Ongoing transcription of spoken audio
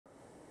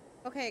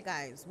Okay,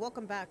 guys,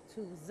 welcome back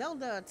to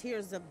Zelda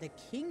Tears of the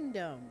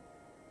Kingdom.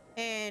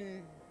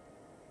 And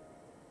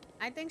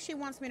I think she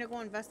wants me to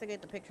go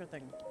investigate the picture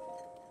thing.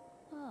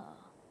 Oh.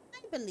 I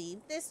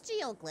believe this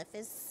geoglyph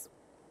is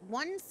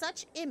one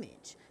such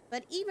image,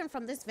 but even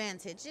from this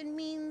vantage, it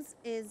means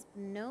is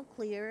no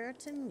clearer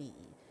to me.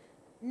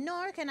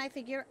 Nor can I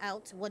figure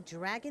out what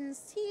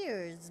dragon's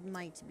tears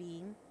might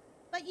be.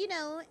 But you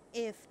know,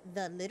 if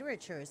the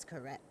literature is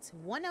correct,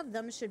 one of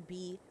them should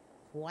be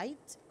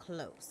quite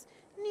close,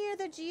 near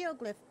the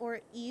geoglyph or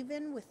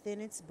even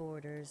within its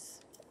borders.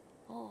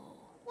 Oh.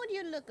 When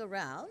you look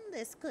around,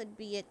 this could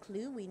be a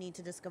clue we need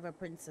to discover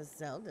Princess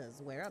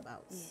Zelda's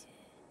whereabouts.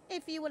 Yeah.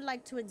 If you would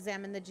like to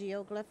examine the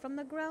geoglyph from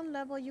the ground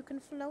level, you can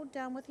float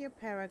down with your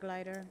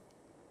paraglider.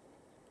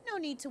 No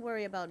need to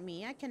worry about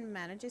me. I can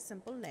manage a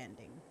simple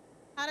landing.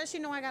 How does she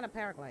know I got a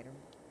paraglider?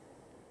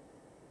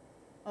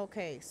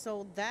 Okay,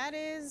 so that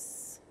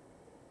is...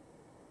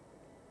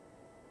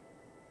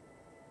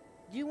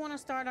 Do you want to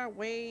start our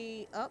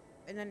way up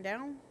and then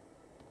down?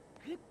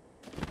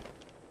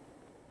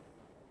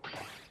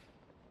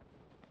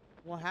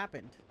 What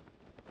happened?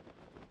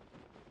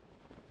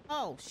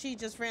 Oh, she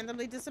just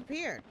randomly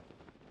disappeared.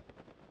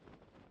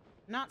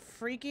 Not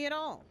freaky at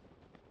all.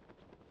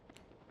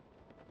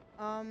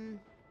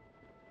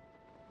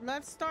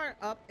 Let's start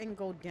up and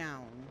go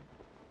down.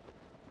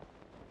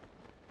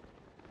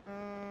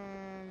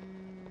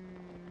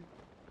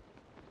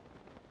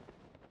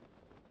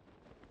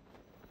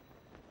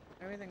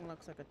 Everything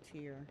looks like a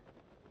tear.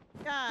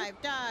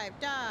 Dive, dive,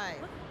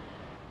 dive!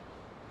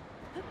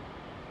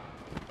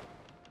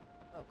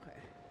 Okay.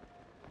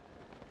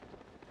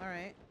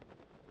 Alright.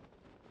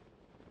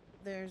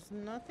 There's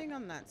nothing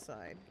on that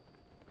side.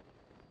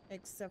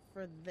 Except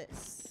for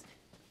this.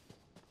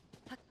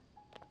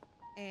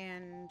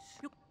 And...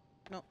 Nope,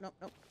 nope,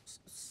 nope.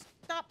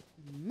 Stop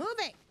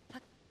moving!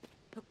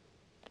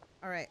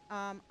 Alright,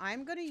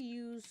 I'm gonna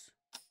use...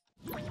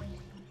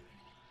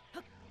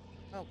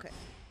 Okay.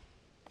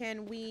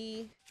 Can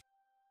we...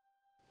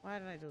 Why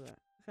did I do that?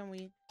 Can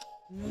we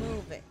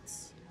move it?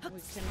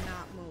 We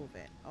cannot move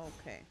it.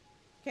 Okay.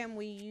 Can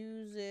we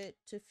use it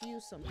to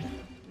fuse something?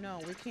 No,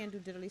 we can't do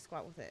diddly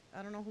squat with it.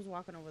 I don't know who's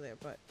walking over there,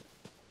 but...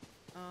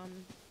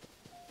 I'm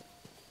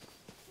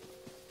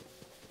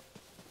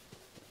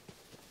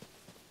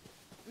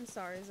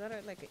sorry, is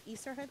that like an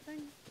Easter head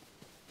thing?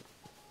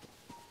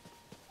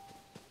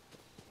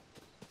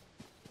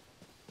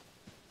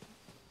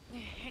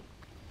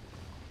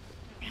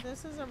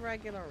 This is a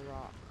regular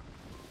rock.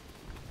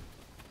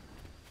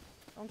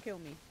 Don't kill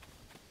me.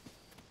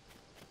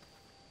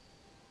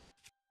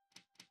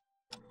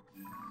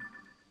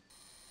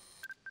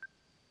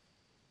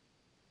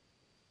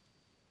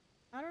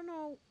 I don't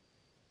know.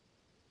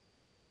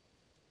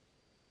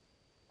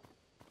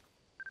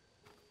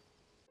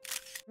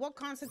 What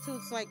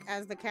constitutes like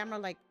as the camera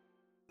like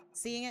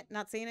seeing it,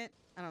 not seeing it?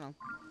 I don't know.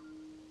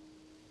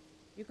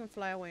 You can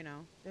fly away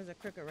now. There's a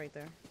cricket right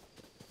there.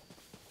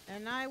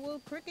 And I will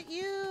cricket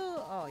you.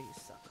 Oh, you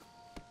suck.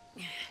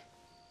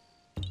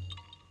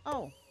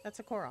 Oh, that's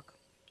a Korok.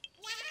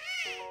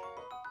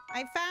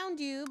 I found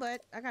you,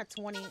 but I got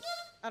 20.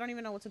 I don't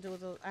even know what to do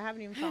with it. I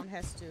haven't even found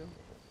Hestu.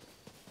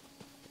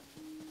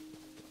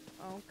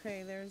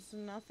 Okay, there's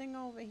nothing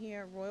over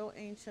here. Royal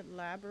Ancient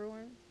Lab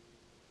Ruin.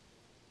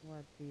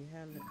 What the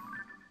hell?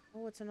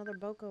 Oh, it's another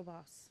Boko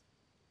boss.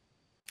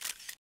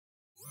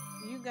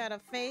 You got a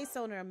face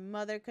only a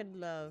mother could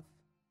love.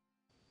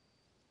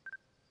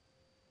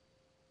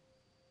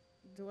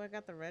 Do I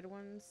got the red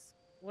ones?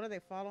 What are they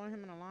following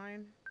him in a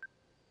line?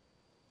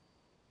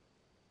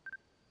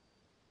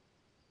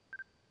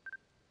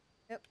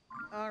 Yep.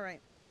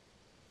 Alright.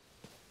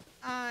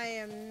 I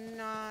am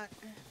not...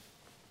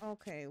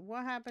 Okay,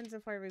 what happens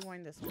if I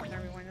rewind this one? Can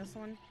I rewind this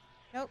one?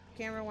 Nope,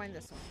 can't rewind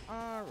this one.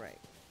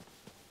 Alright.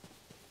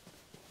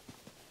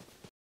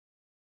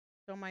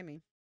 Don't mind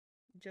me.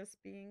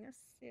 Just being a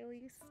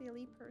silly,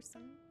 silly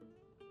person.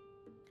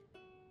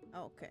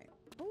 Okay.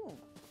 Ooh,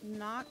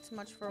 not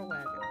much for a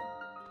wagon.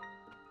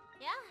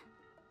 Yeah.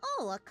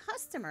 Oh, a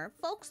customer.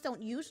 Folks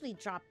don't usually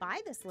drop by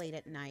this late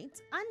at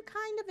night. I'm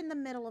kind of in the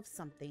middle of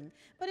something,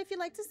 but if you'd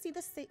like to see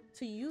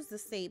to use the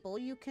sable,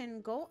 you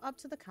can go up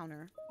to the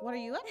counter. What are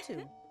you up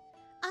to?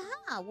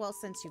 Aha, well,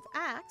 since you've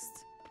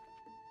asked.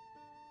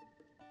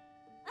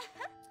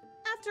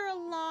 After a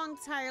long,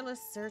 tireless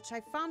search,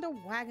 I found a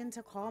wagon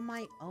to call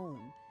my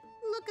own.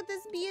 Look at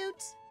this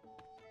beaut.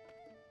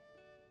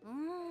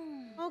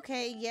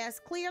 Okay, yes,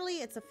 clearly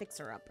it's a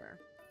fixer-upper.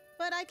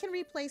 But I can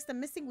replace the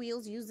missing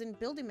wheels using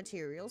building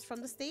materials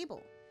from the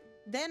stable.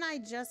 Then I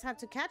just have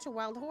to catch a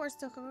wild horse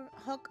to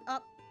hook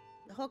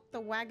the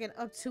wagon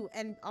up to,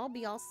 and I'll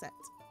be all set.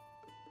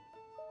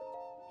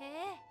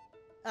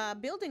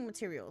 Building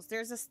materials.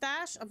 There's a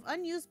stash of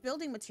unused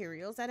building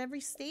materials at every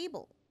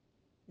stable.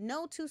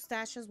 No two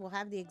stashes will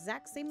have the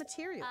exact same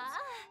materials,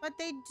 but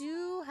they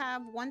do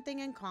have one thing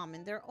in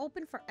common. They're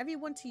open for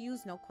everyone to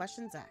use, no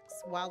questions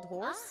asked. Wild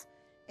horse?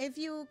 If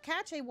you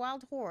catch a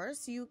wild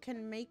horse, you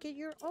can make it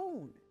your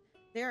own.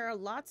 There are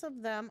lots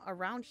of them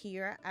around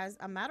here, as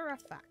a matter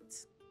of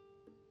fact.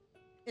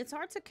 It's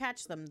hard to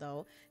catch them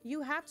though.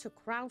 You have to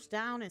crouch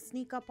down and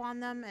sneak up on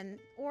them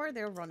or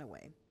they'll run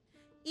away.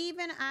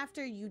 Even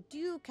after you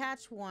do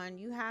catch one,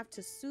 you have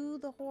to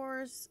soothe the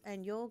horse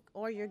and you'll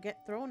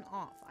get thrown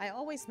off. I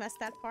always mess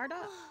that part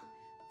up.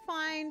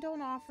 Fine,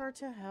 don't offer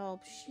to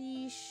help.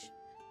 Sheesh.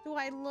 Do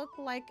I look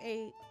like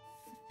a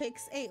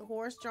fix-8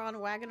 horse-drawn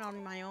wagon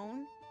on my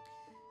own?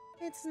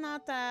 It's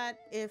not that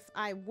if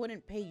I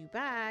wouldn't pay you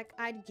back,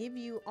 I'd give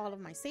you all of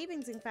my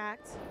savings, in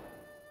fact.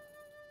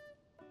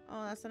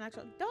 Oh, that's an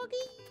actual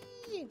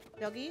doggy!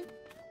 Doggy?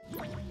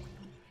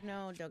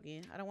 No,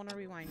 doggy. I don't want to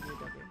rewind you,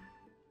 doggy.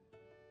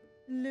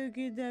 Look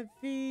at that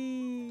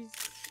face.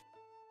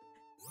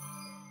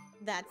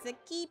 That's a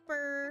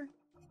keeper.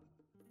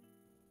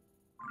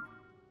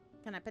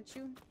 Can I pet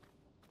you?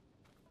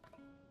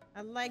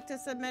 I'd like to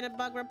submit a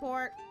bug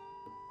report.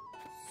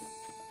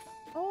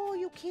 Oh,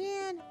 you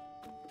can.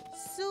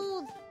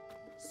 Soothe.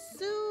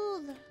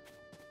 Soothe.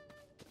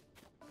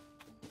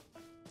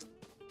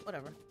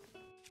 Whatever.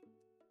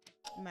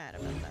 Mad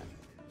about that.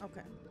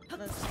 Okay.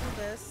 Let's do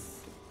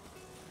this.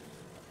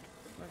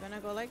 We're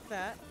gonna go like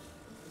that.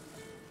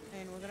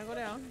 And we're gonna go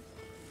down.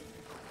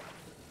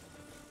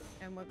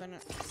 And we're gonna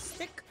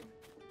stick.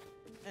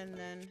 And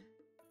then...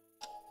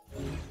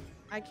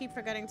 I keep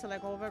forgetting to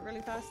let go of it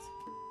really fast.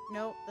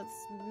 Nope,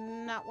 that's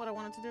not what I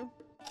wanted to do.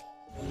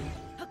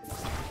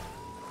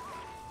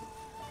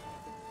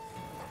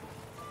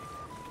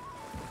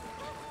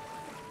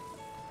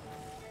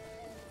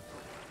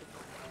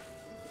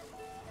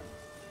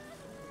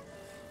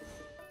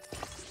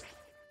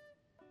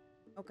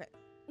 Okay.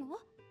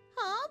 What?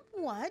 Huh?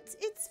 What?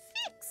 It's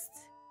fixed.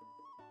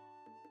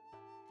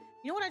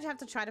 You know what I have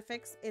to try to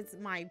fix? It's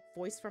my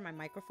voice for my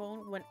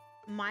microphone. When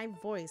my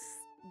voice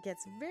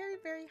gets very,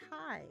 very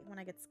high when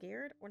I get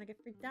scared or when I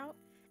get freaked out,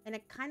 and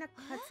it kind of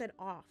cuts it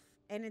off.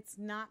 And it's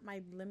not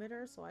my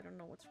limiter, so I don't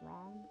know what's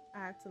wrong. I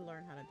have to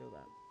learn how to do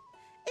that.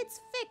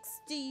 It's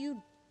fixed.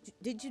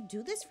 Did you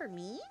do this for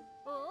me?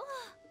 Oh.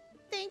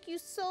 Thank you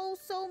so,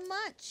 so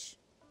much.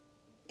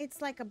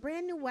 It's like a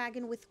brand new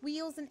wagon with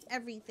wheels and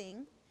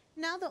everything.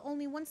 Now the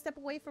only one step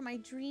away from my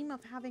dream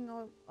of having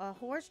a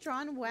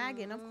horse-drawn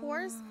wagon. Of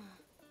course,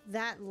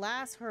 that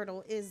last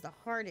hurdle is the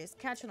hardest,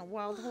 catching a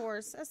wild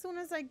horse. As soon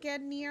as I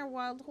get near a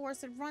wild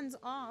horse, it runs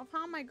off.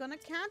 How am I gonna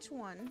catch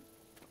one?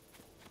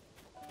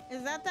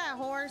 Is that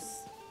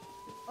horse?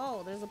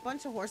 Oh, there's a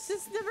bunch of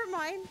horses. Never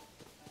mind.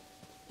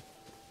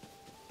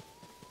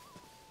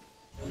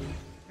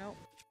 Nope.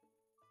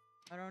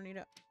 I don't need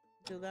to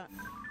do that.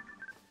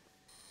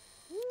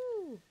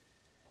 Woo!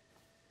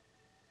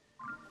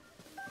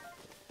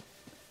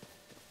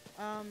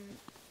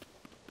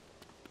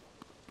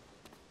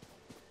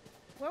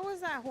 Where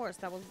was that horse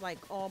that was like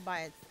all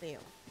by its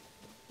tail?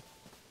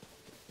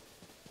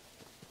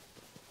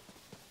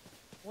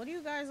 What are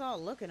you guys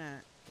all looking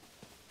at?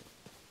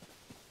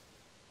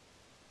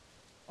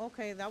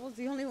 Okay, that was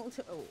the only one.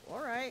 Oh,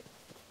 all right.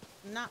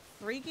 Not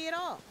freaky at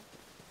all.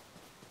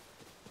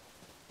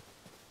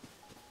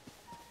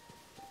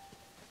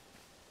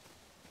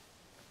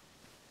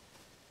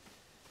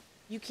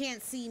 You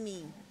can't see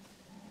me.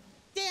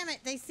 Damn it,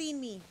 they seen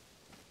me.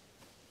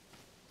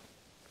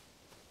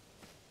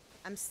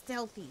 I'm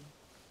stealthy.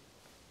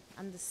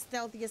 I'm the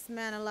stealthiest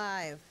man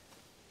alive.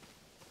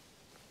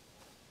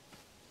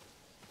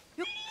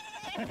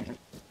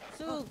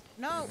 Soothe.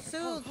 No,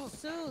 soothe.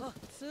 Soothe.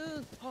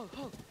 Soothe.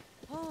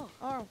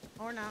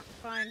 Or not.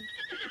 Fine.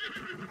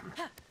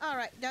 All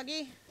right,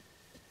 Dougie.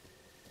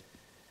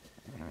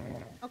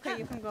 Okay,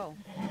 you can go.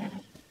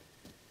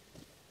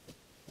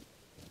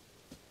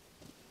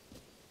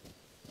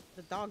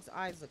 The dog's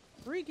eyes look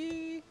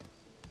freaky.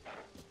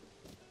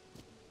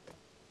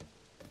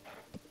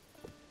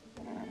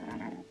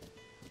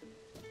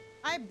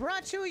 I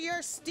brought you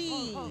your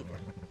steed.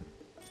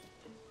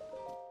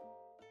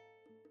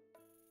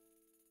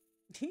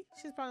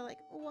 She's probably like,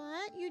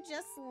 what? You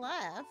just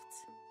left?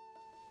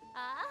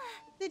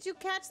 Did you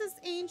catch this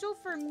angel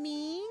for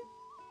me?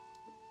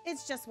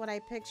 It's just what I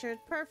pictured.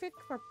 Perfect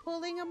for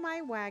pulling of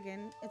my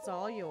wagon. It's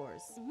all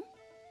yours.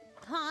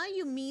 Huh?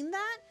 You mean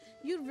that?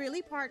 You'd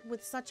really part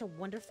with such a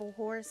wonderful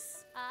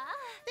horse.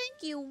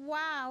 Thank you.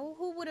 Wow.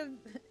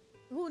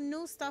 Who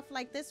knew stuff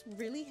like this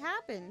really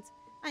happened?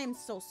 I am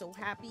so, so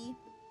happy.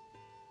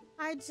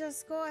 I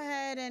just go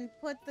ahead and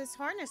put this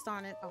harness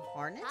on it. A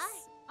harness?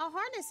 A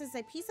harness is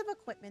a piece of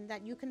equipment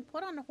that you can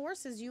put on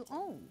horses you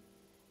own.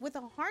 With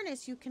a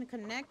harness, you can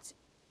connect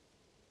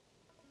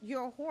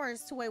your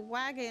horse to a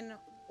wagon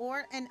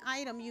or an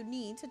item you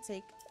need to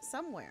take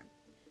somewhere.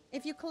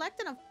 If you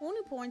collect enough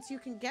pony points, you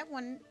can get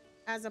one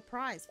as a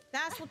prize.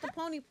 That's what the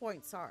pony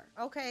points are,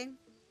 okay?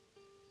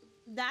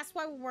 That's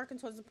why we're working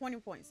towards the pony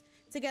points.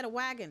 To get a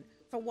wagon.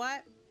 For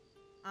what?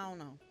 I don't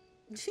know.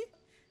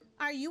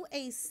 Are you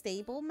a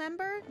stable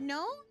member?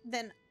 No?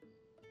 Then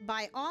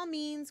by all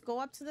means, go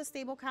up to the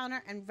stable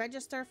counter and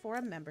register for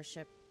a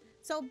membership.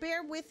 So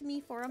bear with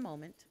me for a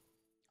moment.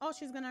 Oh,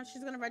 she's gonna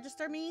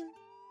register me.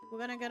 We're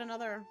gonna get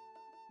another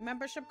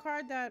membership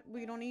card that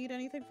we don't need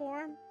anything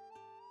for.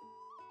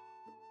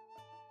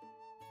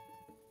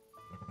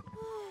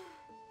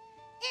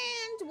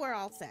 we're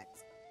all set.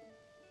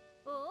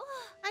 Oh.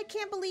 I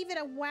can't believe it,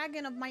 a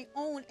wagon of my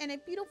own and a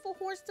beautiful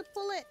horse to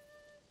pull it.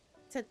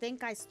 To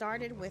think I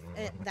started with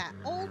that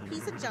old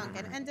piece of junk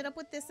and ended up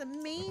with this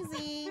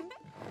amazing.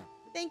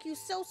 Thank you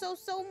so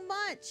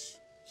much.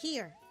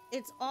 Here,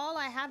 it's all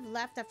I have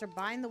left after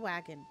buying the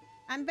wagon.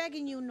 I'm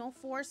begging you, no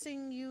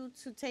forcing you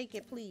to take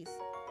it, please.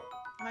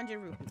 100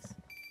 rupees.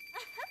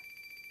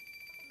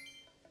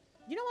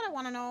 You know what I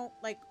want to know?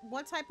 Like,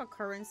 what type of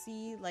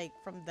currency, like,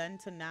 from then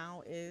to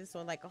now is?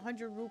 So, like,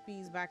 100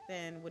 rupees back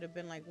then would have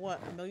been, like,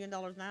 what, $1 million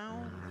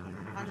now?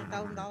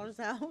 $100,000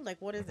 now?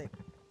 Like, what is it?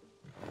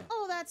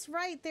 Oh, that's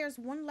right. There's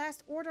one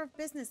last order of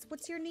business.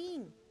 What's your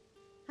name?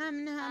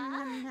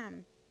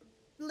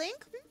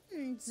 Link?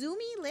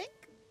 Zoomy Link?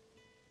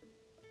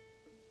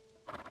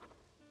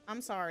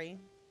 I'm sorry.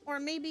 Or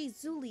maybe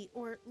Zuli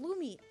or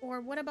Lumi. Or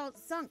what about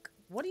Zunk?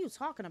 What are you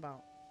talking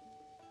about?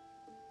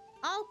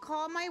 I'll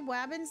call my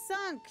wabbin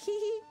Zunk.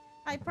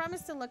 I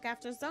promise to look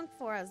after Zunk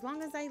for as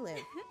long as I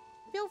live.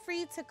 Feel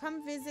free to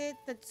come visit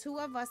the two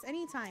of us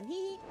anytime.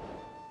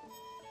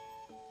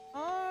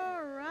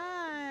 All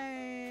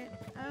right.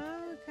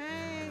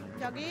 Okay.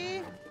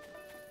 Doggy.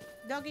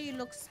 Doggy, you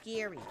look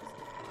scary.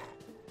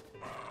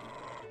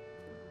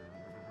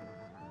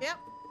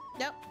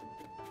 Yep.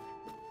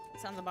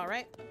 Sounds about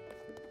right.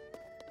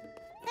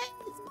 Hey,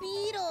 it's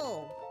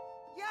Beetle.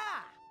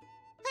 Yeah.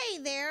 Hey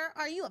there,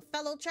 are you a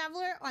fellow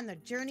traveler on the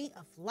journey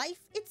of life?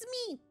 It's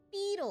me,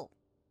 Beetle.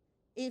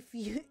 If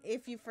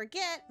you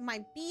forget,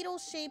 my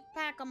beetle-shaped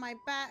pack on my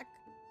back,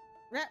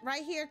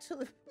 right here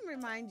to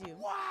remind you.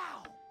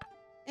 Wow.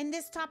 In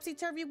this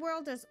topsy-turvy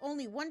world, there's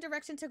only one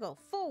direction to go,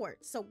 forward.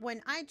 So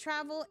when I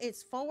travel,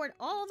 it's forward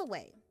all the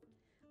way.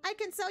 I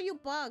can sell you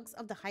bugs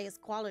of the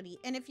highest quality,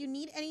 and if you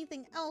need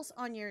anything else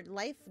on your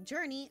life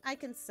journey, I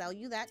can sell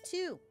you that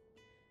too.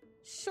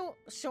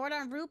 Short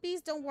on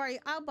rupees? Don't worry,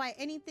 I'll buy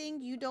anything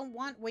you don't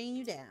want weighing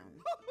you down.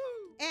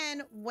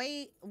 And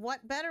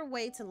what better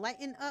way to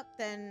lighten up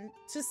than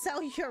to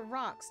sell your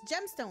rocks,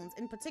 gemstones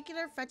in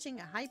particular,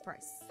 fetching a high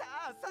price.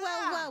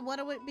 Well,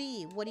 what would it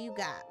be? What do you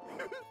got?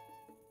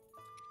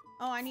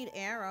 Oh, I need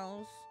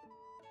arrows.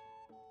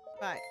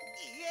 Right.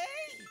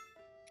 Yay!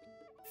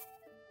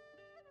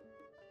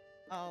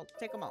 I'll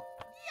take them out.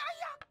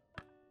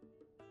 Yeah.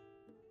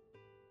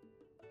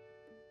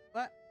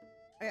 What?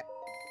 Yeah.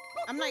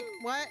 I'm like,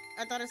 what?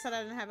 I thought it said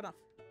I didn't have enough.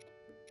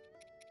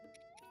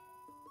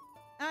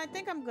 I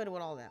think I'm good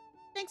with all that.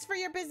 Thanks for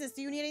your business.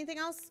 Do you need anything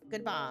else?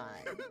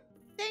 Goodbye.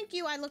 Thank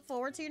you. I look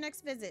forward to your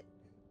next visit.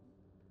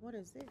 What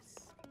is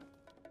this?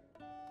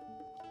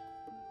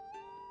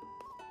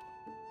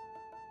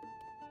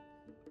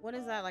 What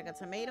is that? Like a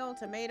tomato?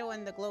 Tomato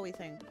and the glowy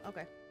thing.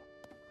 Okay.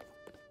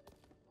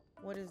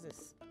 What is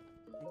this?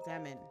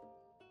 Examine.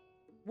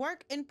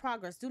 Work in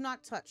progress. Do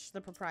not touch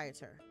the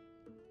proprietor.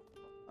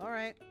 All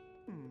right.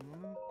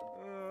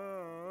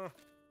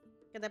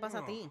 ¿Qué te pasa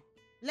a ti?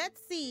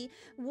 Let's see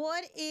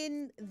what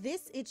in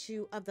this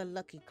issue of the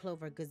Lucky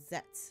Clover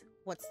Gazette.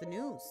 What's the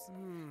news?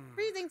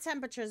 Freezing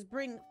temperatures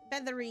bring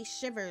feathery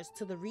shivers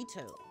to the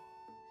Rito.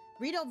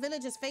 Rito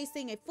village is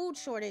facing a food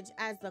shortage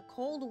as the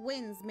cold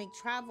winds make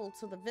travel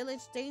to the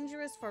village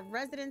dangerous for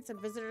residents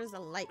and visitors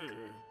alike.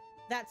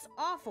 That's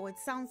awful. It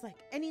sounds like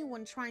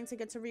anyone trying to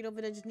get to Rito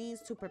village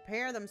needs to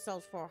prepare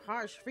themselves for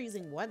harsh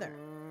freezing weather.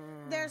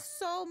 There's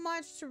so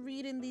much to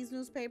read in these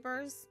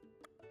newspapers.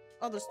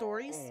 Other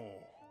stories.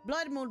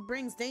 Blood moon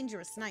brings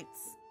dangerous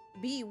nights.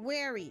 Be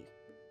wary.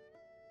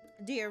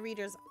 Dear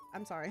readers,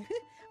 I'm sorry.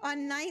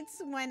 On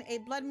nights when a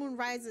blood moon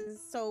rises,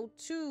 so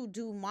too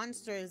do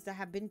monsters that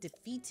have been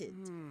defeated.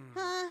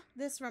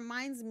 This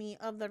reminds me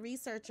of the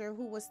researcher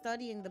who was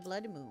studying the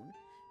blood moon.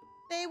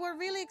 They were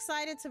really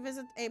excited to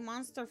visit a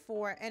monster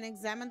fort and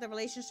examine the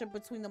relationship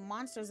between the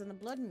monsters and the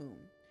blood moon.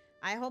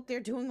 I hope they're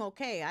doing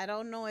okay. I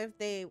don't know if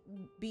they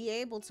be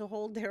able to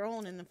hold their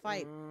own in the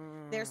fight.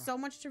 There's so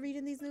much to read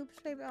in these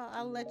newspapers.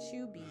 I'll let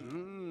you be.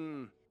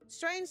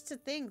 Strange to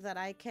think that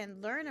I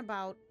can learn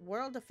about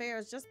world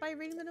affairs just by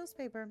reading the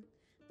newspaper.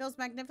 Those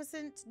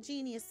magnificent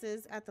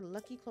geniuses at the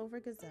Lucky Clover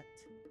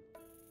Gazette.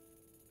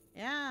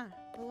 Yeah,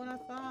 who would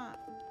have thought?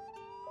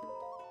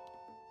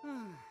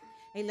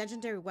 A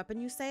legendary weapon,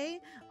 you say?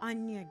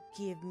 Anya,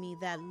 give me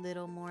that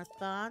little more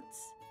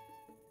thoughts.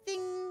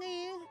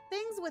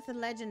 Things with a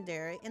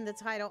legendary in the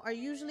title are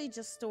usually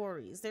just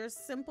stories. There's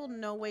simple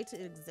no way to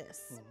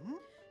exist.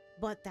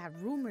 But that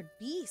rumored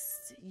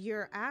beast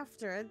you're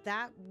after,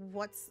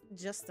 what's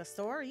just a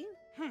story?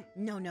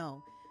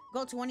 No.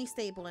 Go to any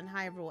stable in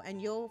Hyrule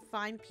and you'll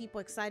find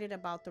people excited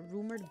about the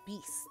rumored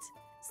beast.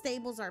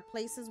 Stables are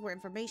places where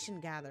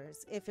information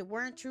gathers. If it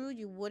weren't true,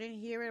 you wouldn't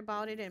hear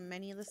about it in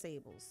many of the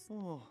stables.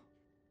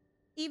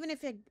 Even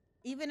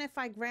if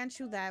I grant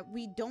you that,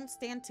 we don't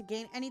stand to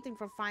gain anything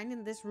from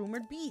finding this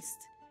rumored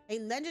beast. A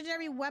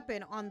legendary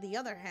weapon, on the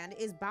other hand,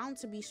 is bound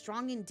to be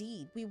strong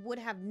indeed. We would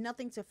have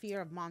nothing to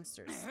fear of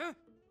monsters.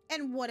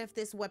 And what if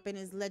this weapon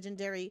is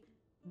legendary,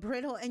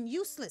 brittle, and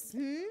useless,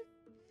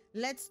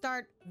 Let's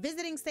start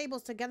visiting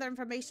stables to gather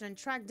information and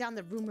track down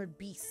the rumored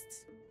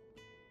beast.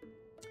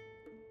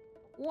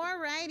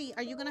 Alrighty.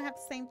 Are you gonna have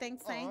the same thing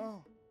saying?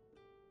 Oh.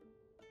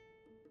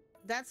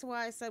 That's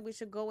why I said we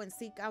should go and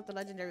seek out the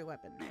legendary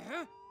weapon.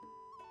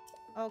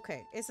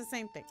 Okay, it's the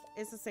same thing.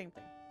 It's the same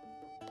thing.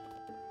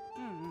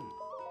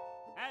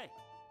 Hey.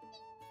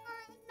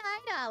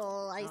 Night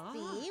Owl, I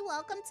see.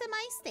 Welcome to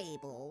my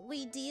stable.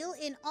 We deal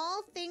in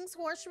all things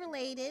horse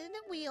related.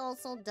 We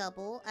also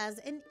double as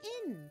an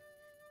inn.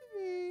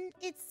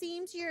 It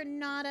seems you're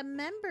not a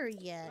member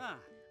yet.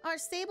 Our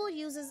stable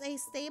uses a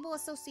stable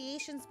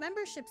association's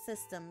membership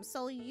system,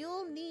 so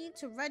you'll need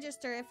to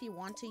register if you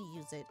want to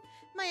use it.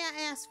 May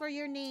I ask for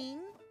your name?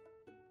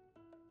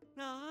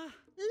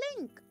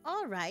 Link.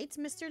 All right,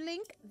 Mr.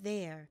 Link.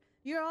 There.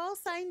 You're all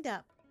signed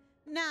up.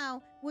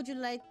 Now, would you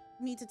like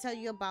me to tell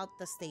you about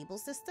the stable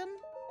system?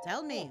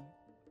 Tell me.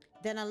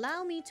 Then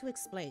allow me to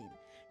explain.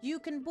 You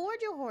can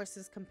board your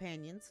horse's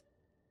companions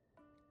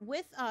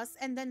with us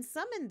and then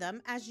summon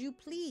them as you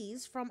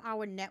please from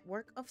our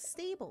network of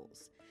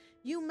stables.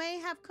 You may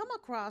have come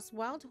across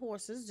wild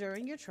horses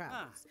during your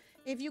travels.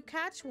 If you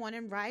catch one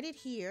and ride it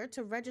here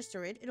to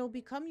register it, it'll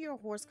become your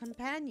horse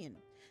companion.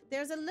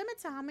 There's a limit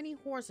to how many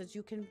horses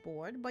you can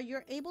board, but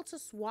you're able to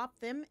swap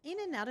them in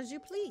and out as you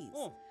please.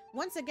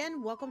 Once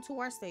again, welcome to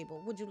our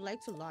stable. Would you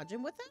like to lodge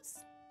in with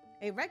us?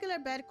 A regular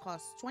bed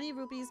costs 20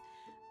 rupees.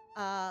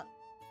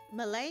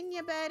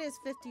 Millennia bed is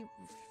 50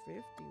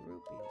 rupees.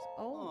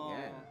 Oh,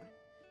 yeah.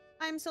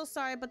 I'm so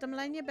sorry, but the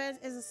Millennia bed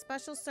is a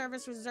special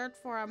service reserved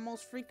for our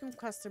most frequent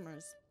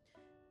customers.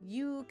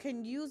 You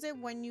can use it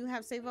when you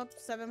have saved up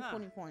 7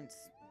 pony points.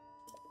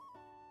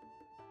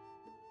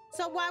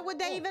 So why would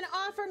they even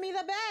offer me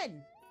the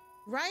bed?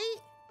 Right?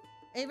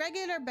 A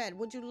regular bed.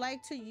 Would you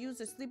like to use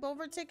a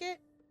sleepover ticket?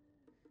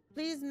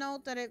 Please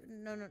note that it...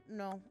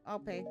 No. I'll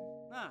pay.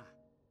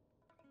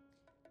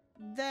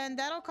 Then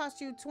that'll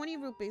cost you 20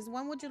 rupees.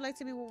 When would you like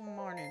to be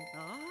morning?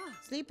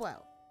 Sleep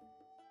well.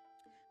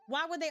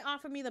 Why would they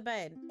offer me the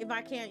bed if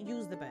I can't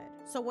use the bed?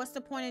 So what's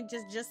the point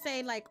of just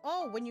say like,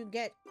 oh, when you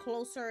get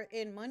closer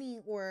in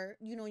money or,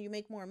 you know, you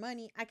make more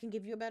money, I can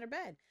give you a better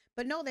bed.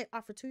 But no, they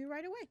offer to you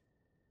right away.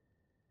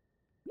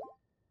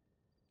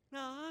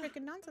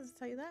 Freaking nonsense, to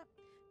tell you that.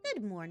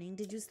 Good morning.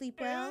 Did you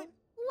sleep well?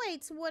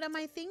 Wait, what am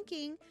I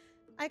thinking?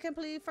 I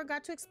completely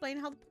forgot to explain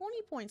how the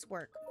pony points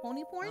work.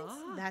 Pony points?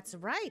 That's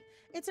right.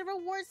 It's a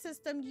reward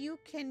system you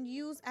can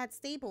use at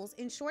stables.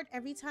 In short,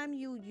 every time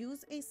you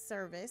use a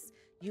service,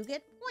 you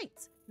get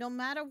points. No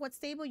matter what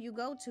stable you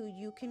go to,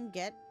 you can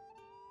get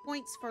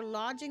points for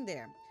lodging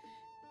there.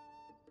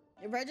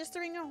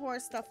 Registering a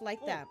horse, stuff like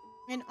that.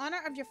 In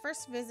honor of your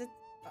first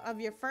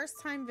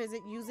time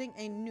visit using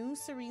a new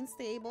serene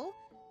stable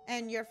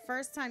and your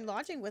first time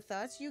lodging with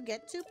us, you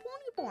get 2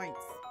 pony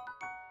points.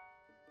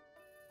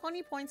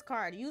 Pony points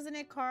card. Using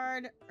a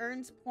card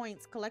earns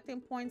points.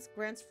 Collecting points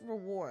grants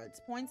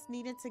rewards. Points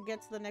needed to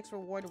get to the next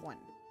reward one.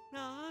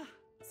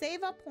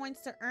 Save up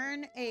points to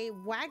earn a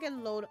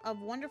wagon load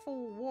of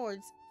wonderful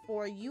rewards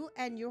for you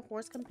and your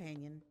horse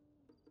companion.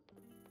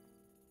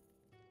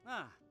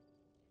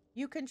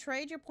 You can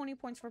trade your pony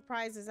points for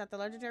prizes at the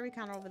legendary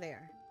counter over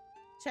there.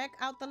 Check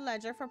out the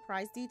ledger for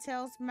prize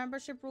details,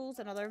 membership rules,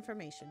 and other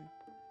information.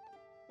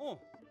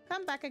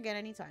 Come back again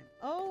anytime.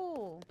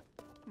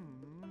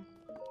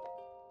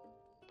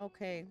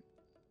 Okay.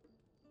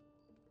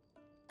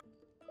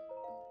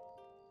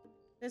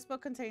 This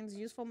book contains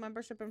useful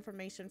membership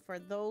information for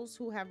those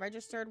who have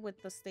registered with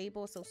the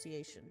Stable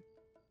Association.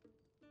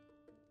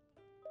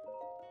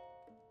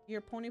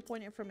 Your pony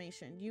point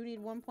information. You need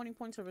 1 pony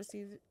point to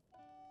receive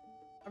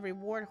a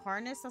reward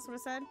harness. That's what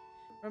it said.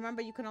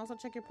 Remember, you can also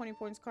check your pony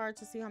points card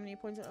to see how many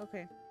points.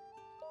 Okay.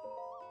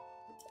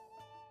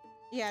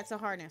 Yeah, it's a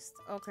harness.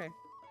 Okay.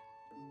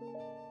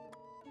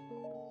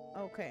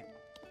 Okay.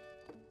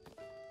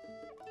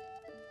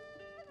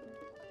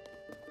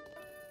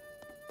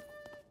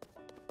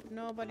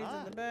 Nobody's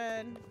in the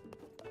bed.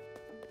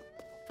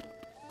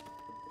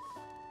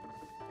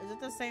 Is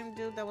it the same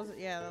dude that was...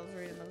 Yeah, that was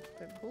reading those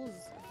things. Who's...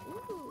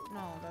 Ooh,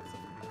 no, that's...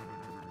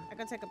 I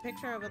can take a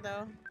picture of it,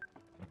 though.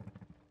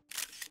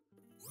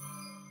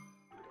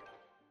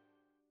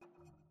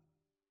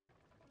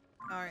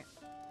 Alright.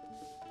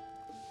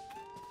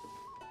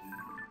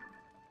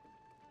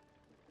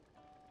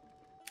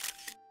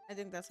 I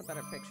think that's a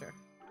better picture.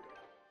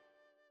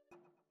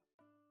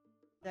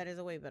 That is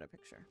a way better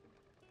picture.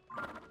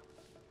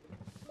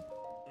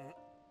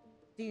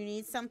 Do you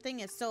need something?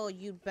 If so,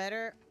 you'd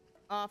better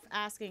off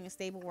asking a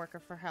stable worker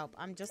for help.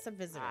 I'm just a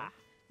visitor.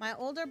 My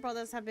older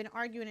brothers have been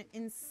arguing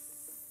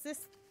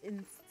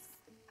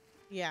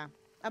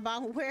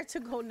about where to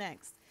go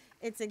next.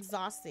 It's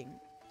exhausting.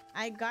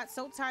 I got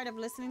so tired of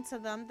listening to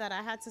them that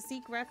I had to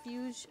seek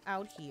refuge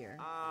out here.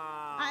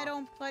 I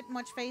don't put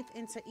much faith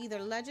into either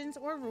legends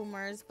or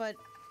rumors, but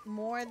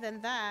more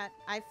than that,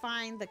 I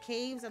find the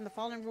caves and the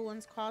fallen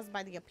ruins caused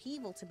by the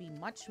upheaval to be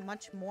much,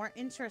 much more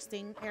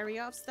interesting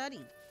area of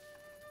study.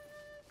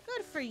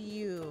 Good for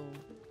you.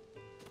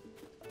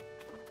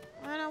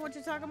 I don't know what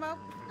you're talking about.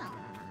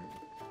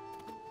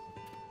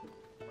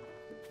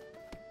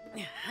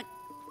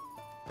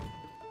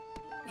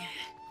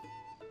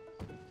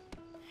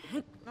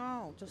 No.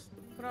 No, just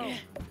throw.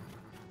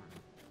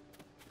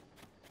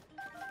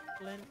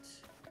 Flint,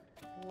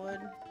 wood.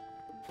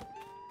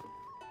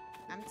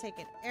 I'm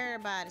taking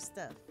everybody's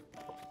stuff.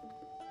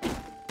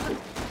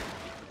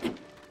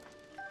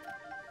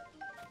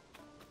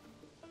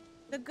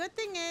 The good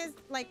thing is,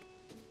 like,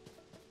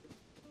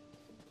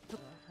 it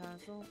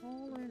has a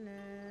hole in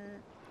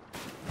it.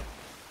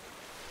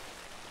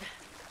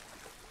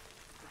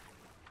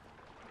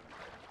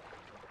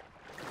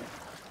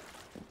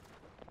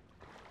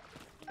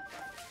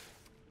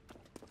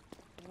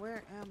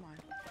 Where am I?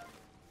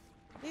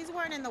 These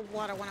weren't in the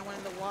water when I went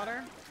in the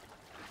water.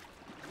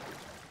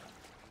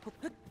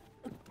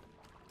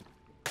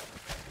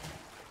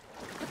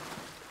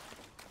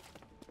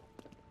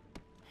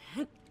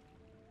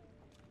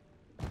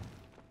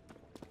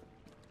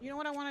 You know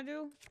what I want to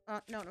do?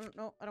 No,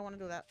 I don't want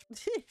to do that.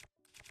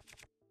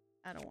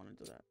 I don't want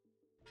to do that.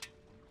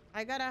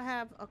 I gotta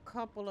have a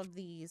couple of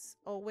these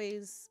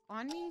always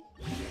on me.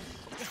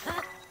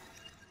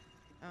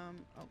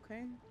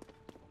 Okay.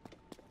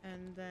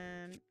 And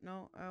then,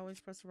 no, I always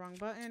press the wrong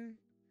button.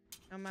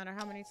 No matter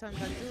how many times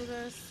I do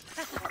this,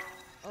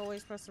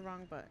 always press the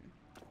wrong button.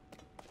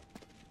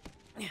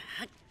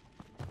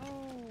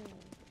 Oh.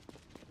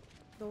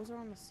 Those are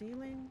on the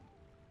ceiling?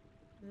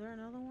 Is there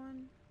another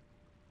one?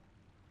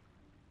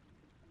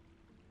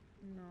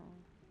 No.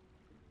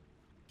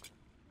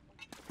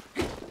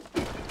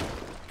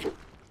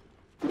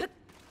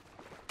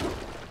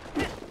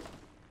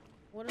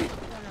 What is the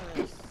point of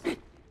this?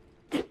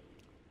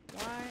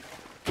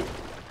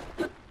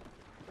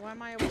 Why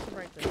am I able to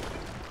break this?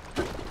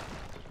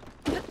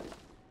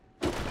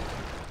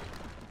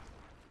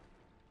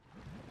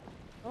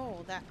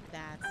 Oh,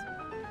 that's...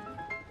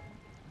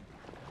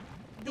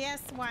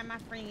 Yes, why, my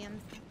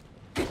friends?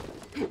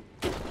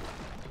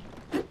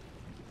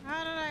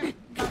 How did I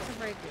about to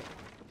break it?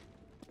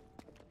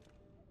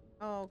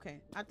 Oh,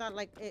 okay. I thought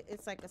like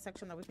it's like a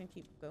section that we can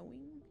keep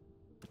going.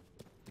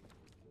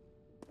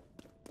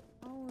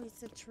 Oh,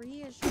 it's a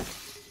tree issue.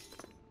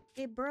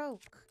 It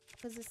broke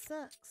because it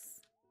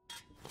sucks.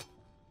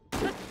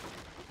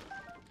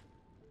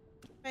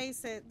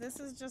 Face it, this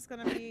is just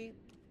gonna be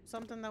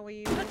something that we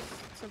use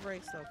to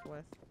break stuff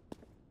with.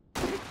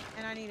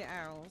 And I need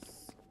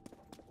arrows.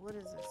 What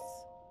is this?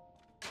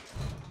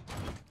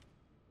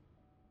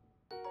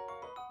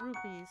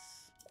 Rupees.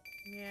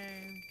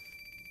 Yay.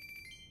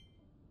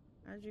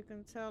 As you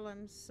can tell,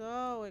 I'm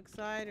so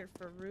excited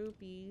for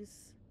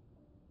rupees.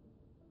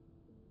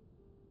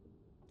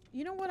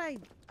 You know what I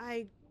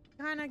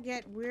kind of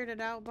get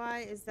weirded out by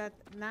is that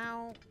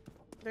now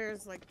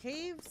there's like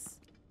caves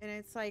and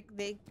it's like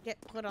they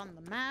get put on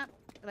the map.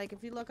 Like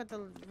if you look at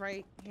the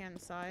right hand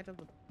side of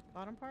the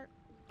bottom part.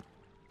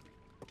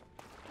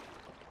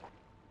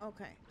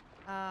 Okay.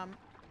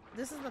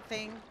 This is the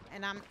thing,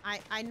 and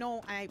I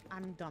know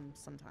I'm dumb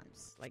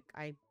sometimes. Like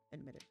I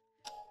admit it.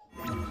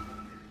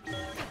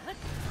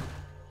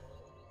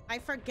 I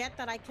forget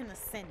that I can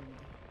ascend.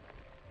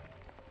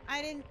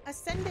 I didn't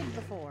ascend it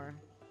before.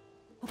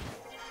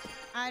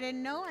 I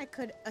didn't know I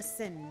could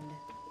ascend.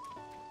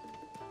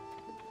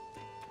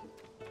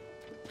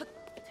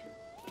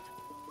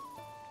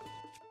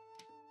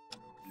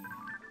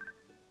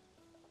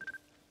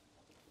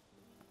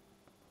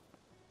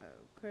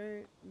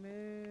 Okay,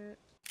 there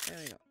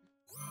we go.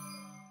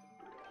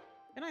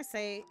 Can I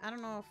say, I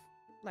don't know if,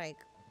 like,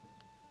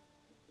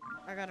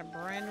 I got a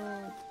brand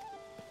new...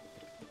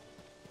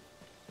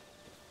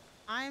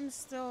 I'm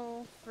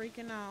still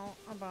freaking out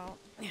about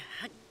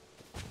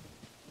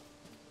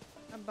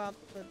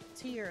the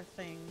tier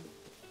thing.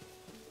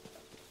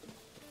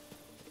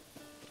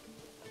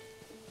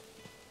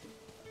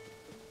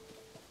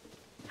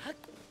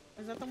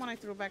 Is that the one I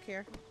threw back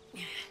here?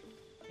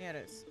 Yeah, it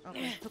is.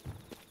 Okay.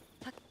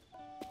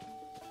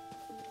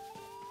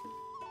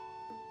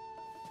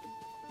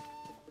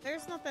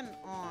 There's nothing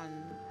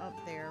on up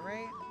there,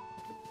 right?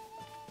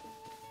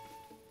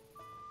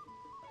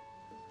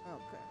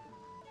 Okay.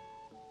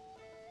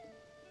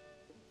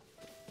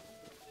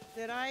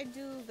 Did I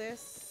do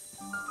this?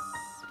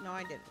 No,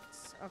 I didn't.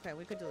 Okay,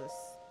 we could do this.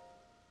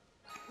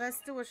 Let's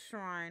do a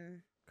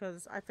shrine,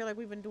 because I feel like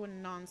we've been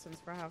doing nonsense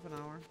for half an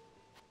hour.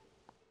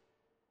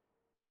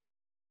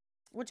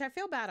 Which I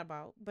feel bad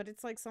about, but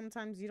it's like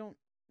sometimes you don't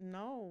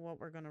know what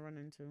we're gonna run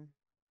into.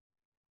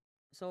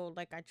 So,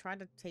 like, I try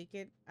to take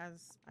it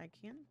as I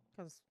can,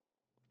 because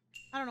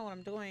I don't know what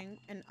I'm doing.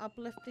 An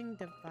uplifting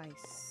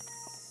device.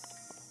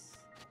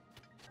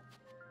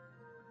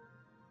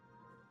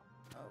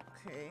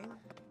 Okay.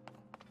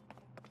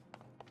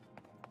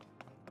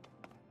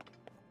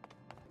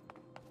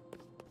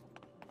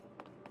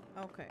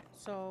 Okay,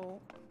 so...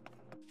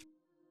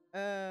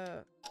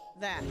 That.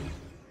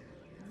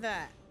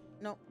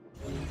 Nope.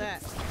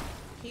 That.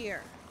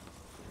 Here.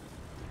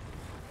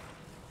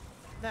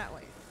 That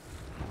way.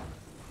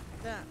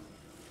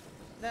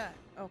 That.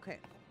 Okay.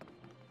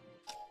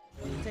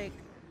 Take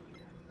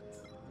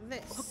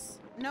this.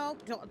 No,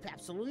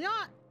 absolutely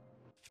not.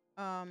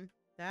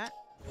 That.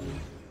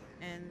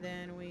 And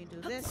then we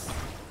do this.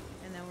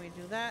 And then we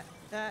do that.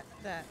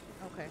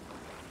 Okay.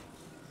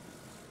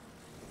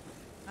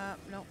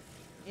 No.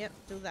 Yep,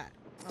 do that.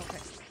 Okay.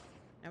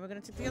 Now we're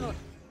gonna take the other one.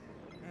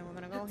 And we're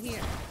gonna go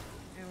here.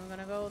 And we're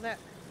gonna go there.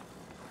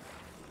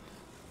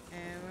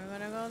 And we're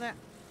gonna go there.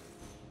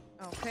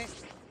 Okay.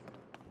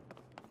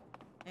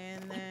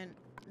 And then...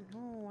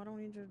 No, I don't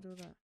need you to do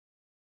that.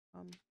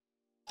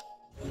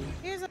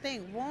 Here's the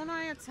thing. Won't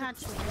I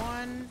attach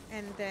one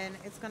and then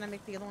it's gonna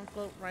make the other one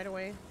float right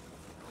away?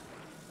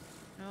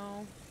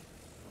 No.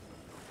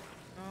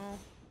 No.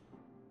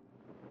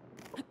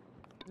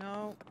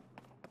 No.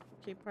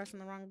 Keep pressing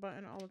the wrong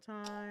button all the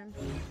time.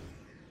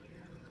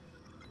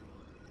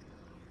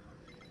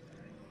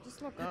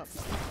 Just look up.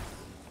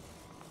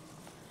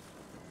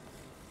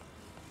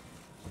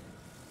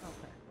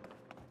 Okay.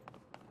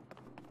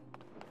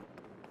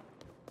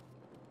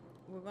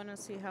 We're gonna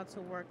see how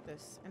to work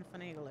this and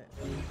finagle it.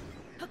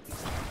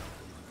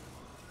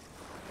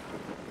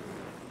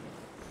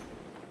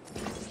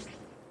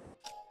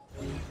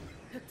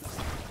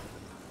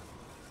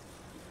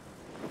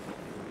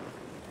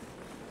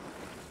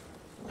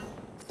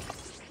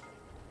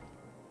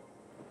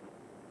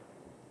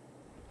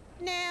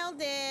 Nailed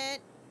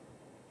it.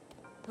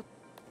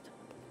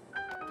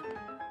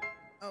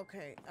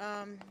 Okay,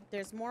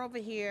 there's more over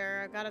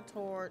here. I got a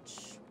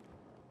torch.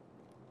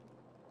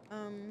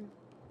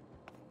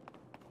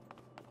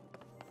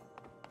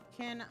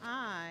 Can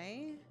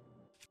I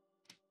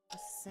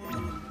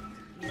ascend?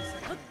 Yes, I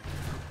can.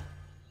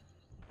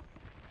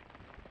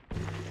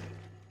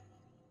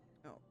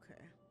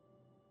 Okay.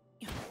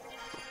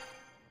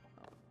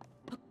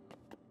 Oh.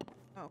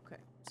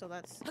 Okay, so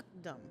that's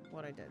dumb,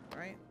 what I did,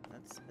 right?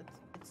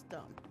 It's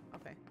dumb.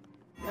 Okay.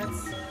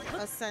 Let's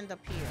ascend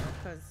up here,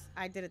 because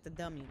I did it the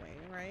dummy way,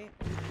 right?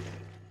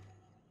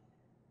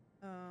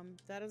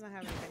 That doesn't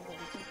have anything, but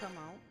we can come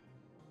out.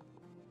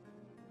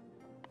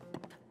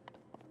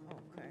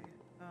 Okay.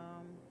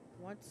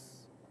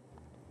 What's...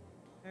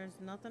 There's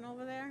nothing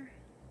over there?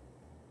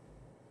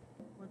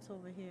 What's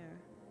over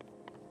here?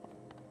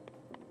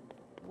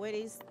 What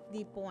is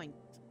the point?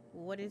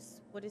 What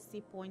is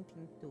the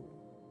pointing to?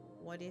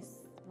 What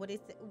is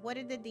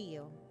the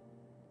deal?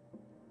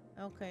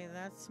 Okay,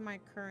 that's my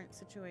current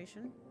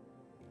situation.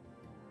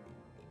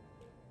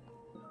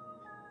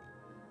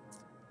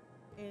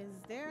 Is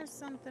there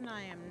something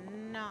I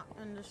am not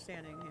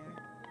understanding here?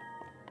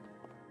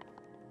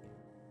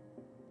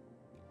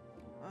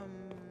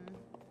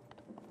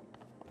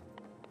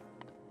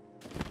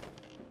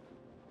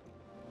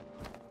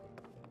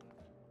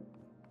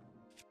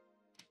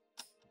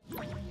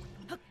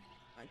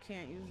 I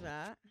can't use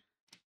that.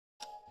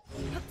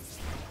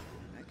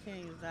 I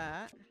can't use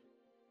that.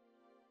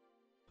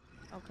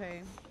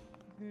 Okay.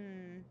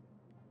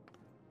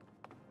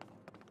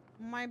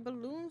 My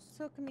balloons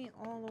took me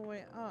all the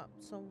way up.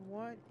 So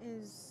what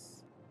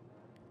is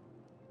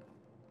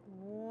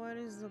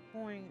the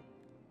point?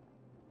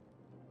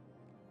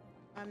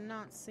 I'm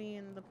not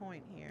seeing the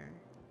point here.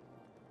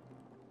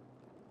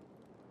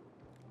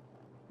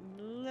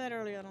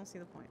 Literally, I don't see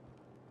the point.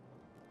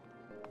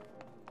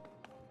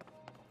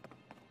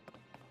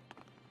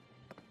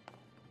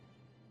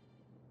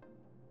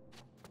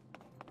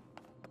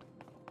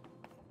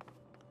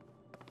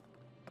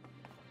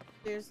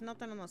 There's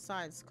nothing on the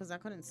sides because I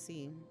couldn't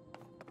see.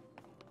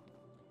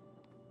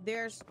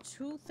 There's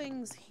two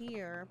things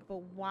here,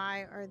 but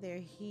why are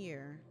they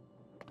here?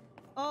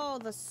 Oh,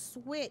 the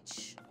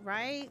switch,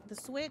 right? The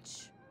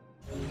switch.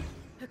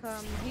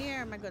 Come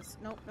here, my good...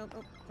 Nope, nope,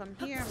 nope. Come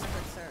here, my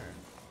good sir.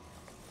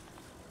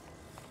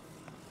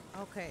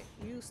 Okay,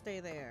 you stay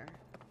there.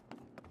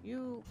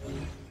 You...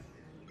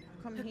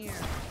 Come here.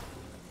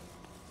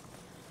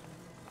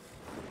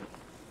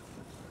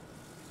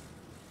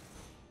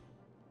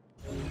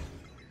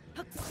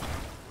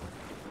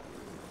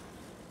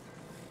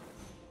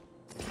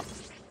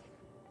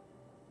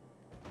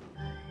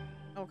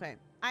 Okay.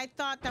 I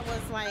thought that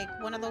was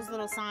like one of those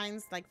little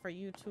signs like for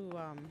you to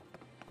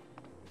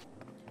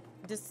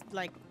just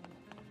like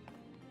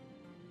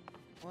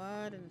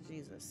what in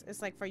Jesus?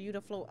 It's like for you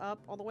to float up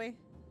all the way.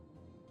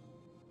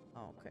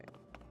 Okay.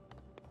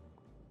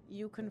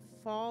 You can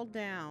fall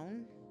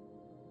down.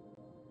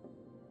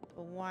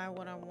 But why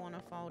would I want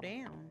to fall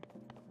down?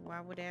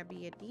 Why would that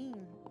be a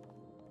thing?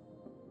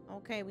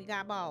 Okay, we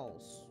got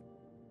balls.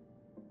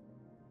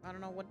 I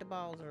don't know what the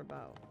balls are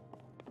about.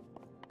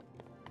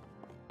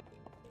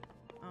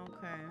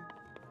 Okay.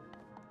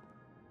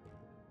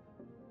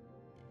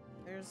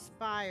 There's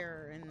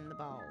fire in the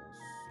balls.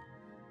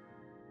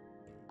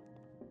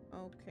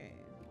 Okay.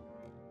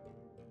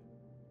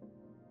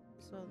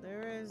 So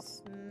there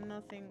is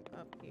nothing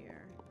up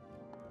here.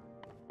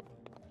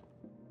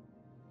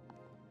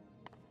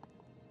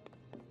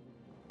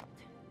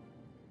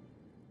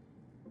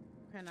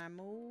 Can I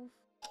move?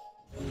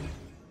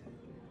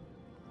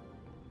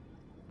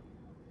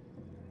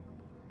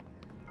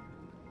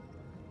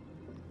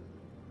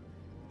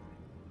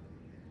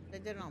 They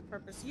did it on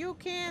purpose. You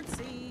can't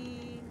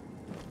see.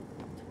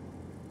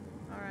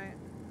 All right.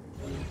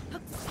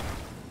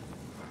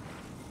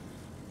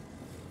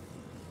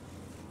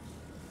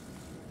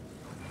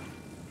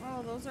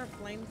 Oh, those are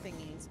flame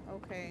thingies.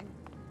 Okay.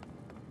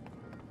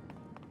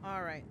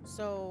 Alright,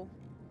 so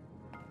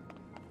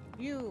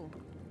you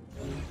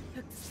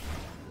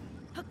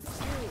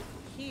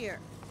here.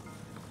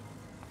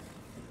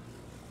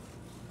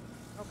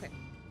 Okay.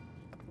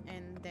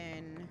 And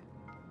then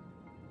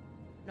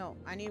no,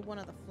 I need one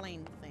of the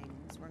flame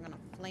things. We're gonna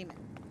flame it.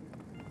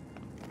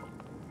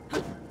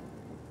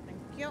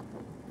 Thank you.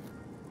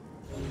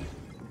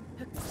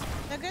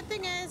 The good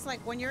thing is,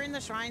 like, when you're in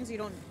the shrines, you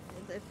don't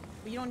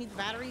need the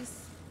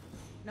batteries.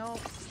 No.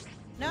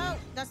 No,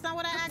 that's not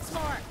what I asked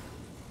for.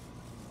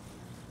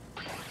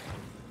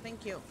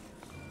 Thank you.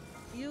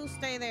 You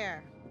stay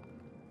there.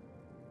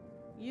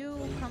 You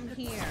come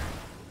here.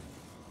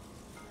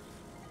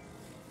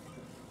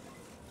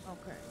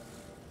 Okay.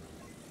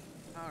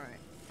 Alright.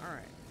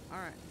 Alright.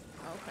 Alright.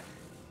 Okay.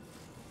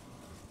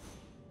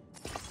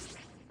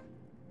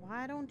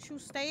 Why don't you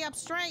stay up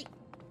straight?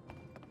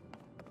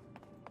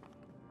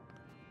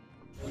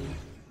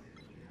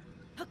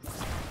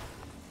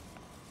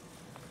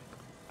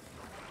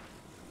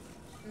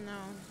 No.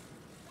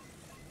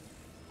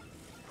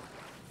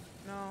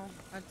 No.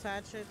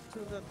 Attach it to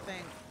the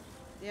thing.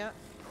 Yep.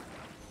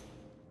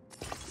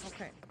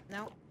 Okay.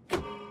 Now.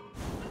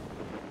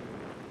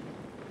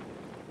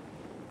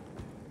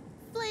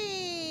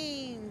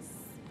 Flames!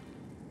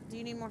 Do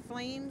you need more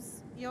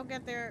flames? You'll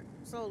get there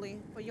slowly,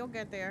 but you'll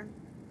get there.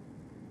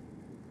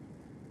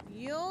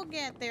 You'll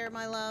get there,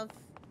 my love.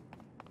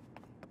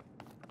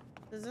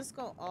 Does this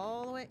go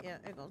all the way? Yeah,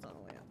 it goes all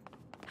the way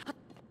up.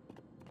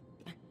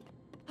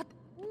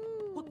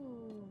 Ooh.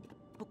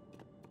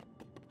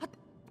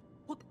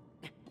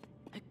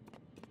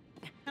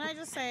 Can I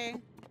just say,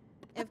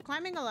 if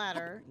climbing a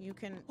ladder, you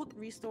can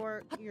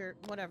restore your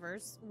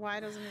whatevers,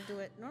 why doesn't it do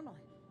it normally?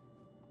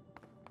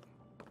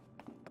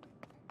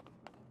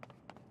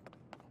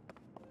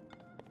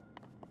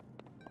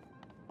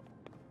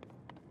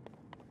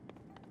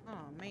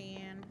 Oh,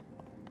 man.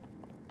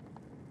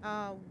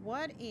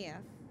 What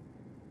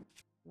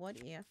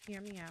if,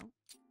 hear me out.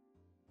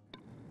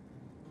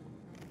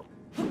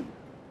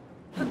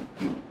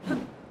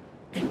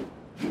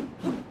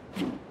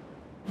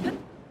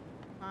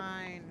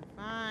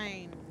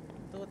 Fine.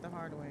 Do it the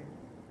hard way.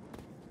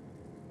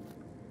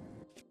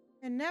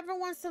 It never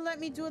wants to let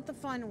me do it the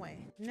fun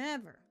way.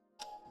 Never.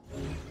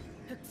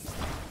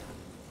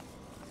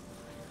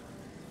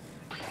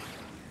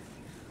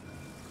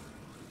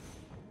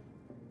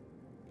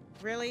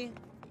 Really?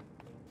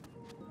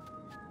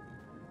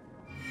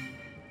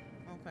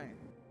 Okay.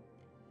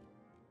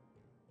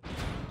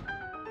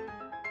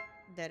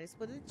 That is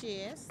for the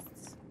gist.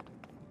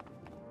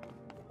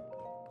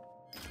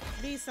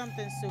 Be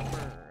something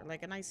super,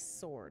 like a nice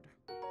sword.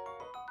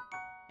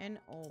 And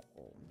oh.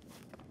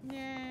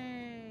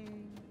 Yay.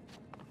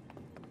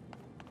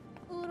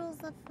 Oodles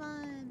of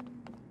fun.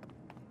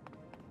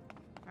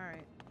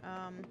 Alright.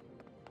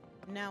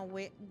 Now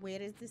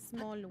where is the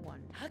small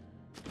one?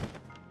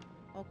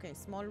 Okay,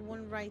 small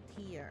one right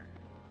here.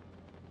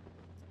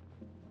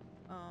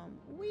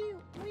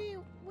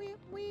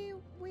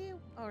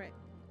 Alright.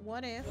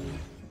 What if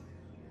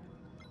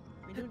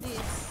we do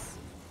this?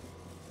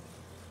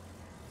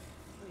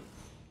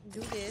 Do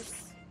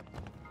this.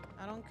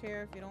 I don't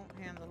care if you don't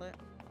handle it.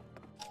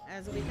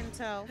 As we can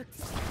tell,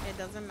 it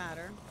doesn't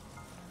matter.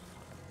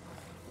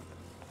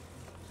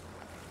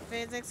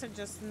 Physics are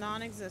just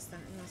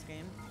non-existent in this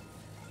game.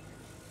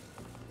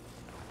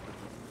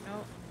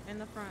 Nope. In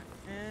the front.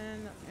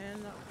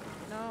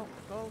 No.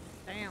 Go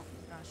down.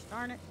 Gosh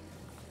darn it.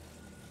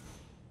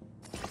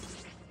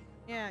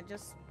 Yeah,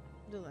 just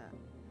do that.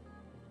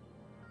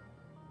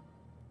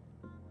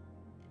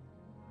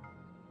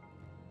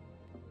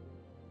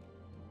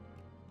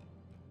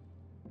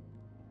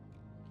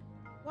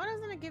 Why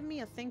doesn't it give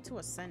me a thing to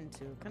ascend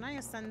to? Can I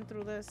ascend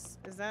through this?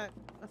 Is that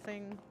a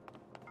thing?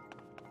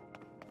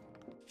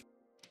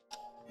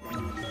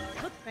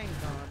 Thank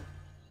God.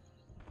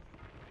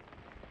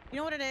 You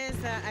know what it is?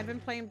 That I've been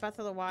playing Breath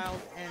of the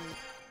Wild and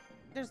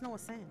there's no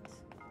ascent.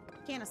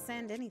 You can't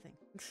ascend anything.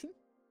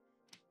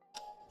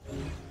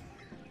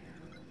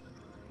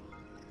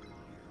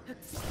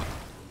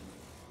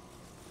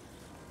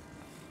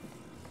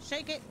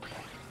 Shake it.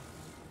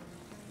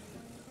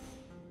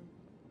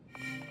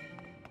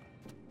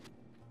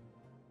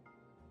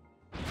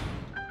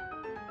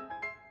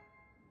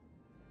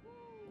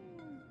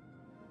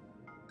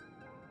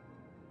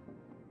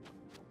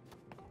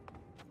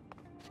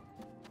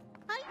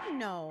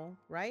 Know,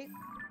 right?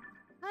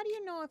 How do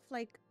you know if,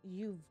 like,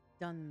 you've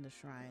done the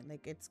shrine,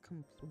 like it's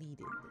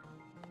completed?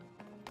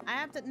 I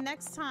have to,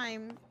 next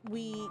time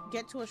we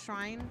get to a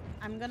shrine,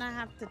 I'm gonna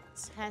have to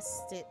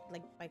test it,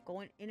 like, by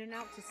going in and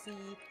out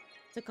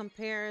to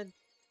compare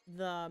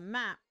the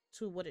map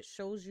to what it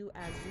shows you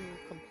as you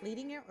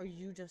completing it or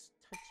you just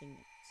touching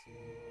it.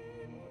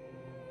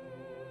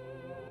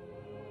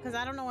 Because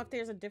I don't know if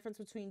there's a difference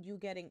between you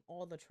getting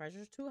all the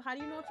treasures too. How do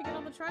you know if you get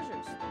all the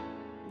treasures?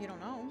 You don't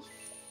know.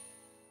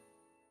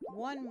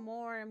 One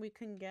more and we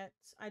can get,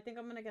 I think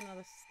I'm gonna get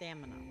another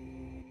stamina.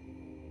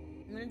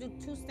 I'm gonna do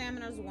 2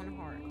 staminas, 1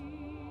 heart.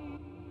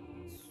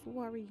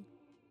 Sorry.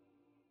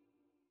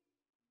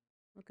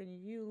 Look at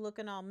you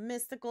looking all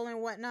mystical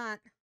and whatnot.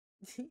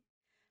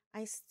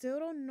 I still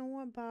don't know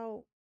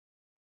about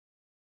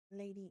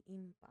Lady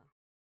Impa.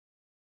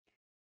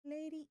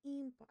 Lady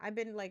Impa. I've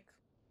been like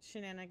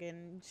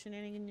shenanigans.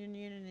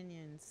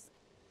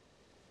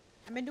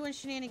 I've been doing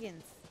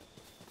shenanigans.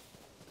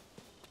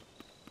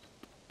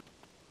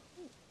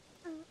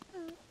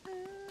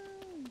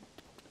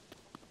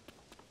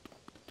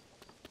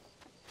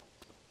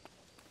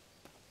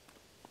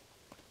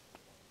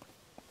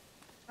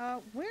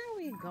 Where are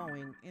we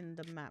going in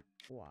the map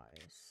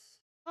wise?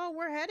 Oh,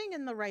 we're heading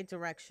in the right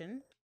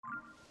direction.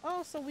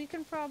 Oh, so we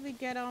can probably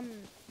get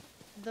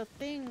the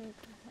thing.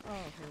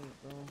 Oh, here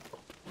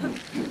we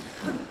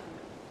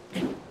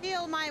go.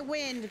 Feel my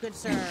wind, good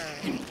sir.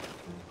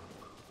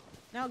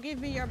 Now give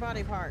me your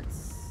body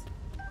parts.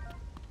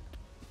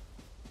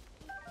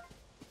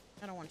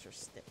 I don't want your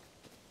stick.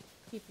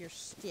 Keep your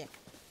stick.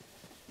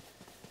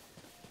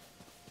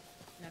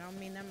 I don't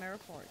mean that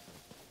metaphorically.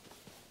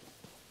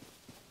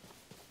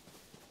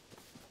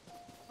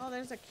 Oh,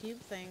 there's a cube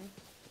thing.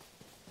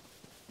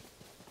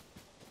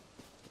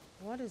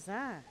 What is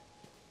that?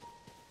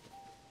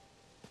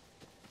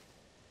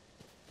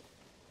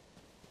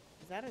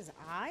 Is that his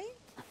eye?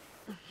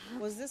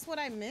 Was this what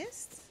I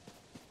missed?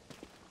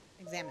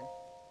 Examine.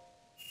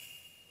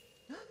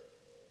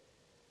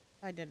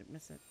 I didn't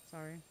miss it.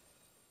 Sorry.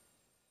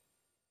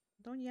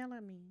 Don't yell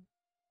at me.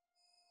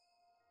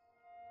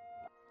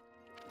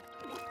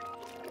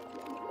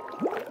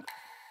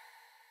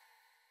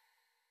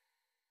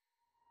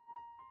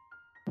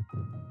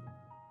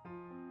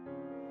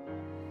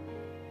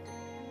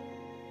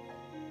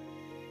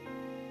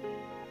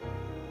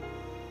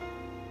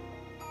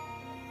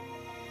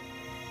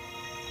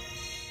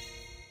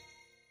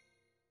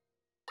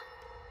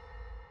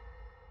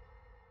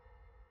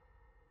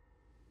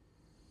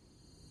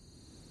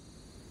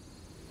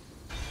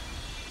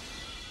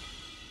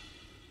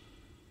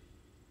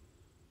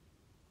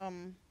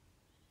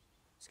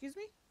 Excuse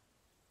me?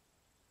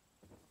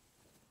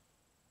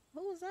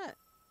 What was that?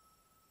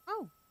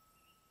 Oh.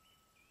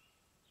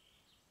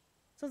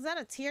 So is that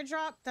a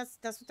teardrop? That's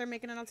what they're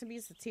making it out to be,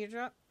 it's a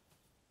teardrop?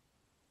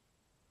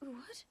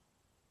 What?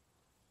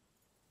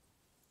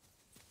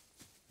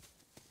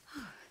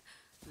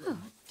 Oh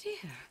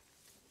dear.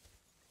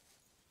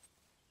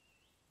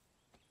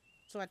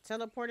 So I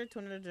teleported to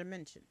another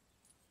dimension,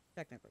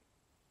 technically.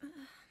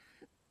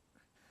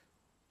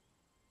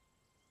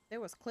 There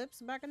was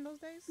clips back in those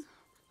days?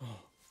 Oh.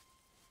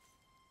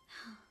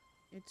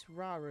 It's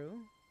Raru.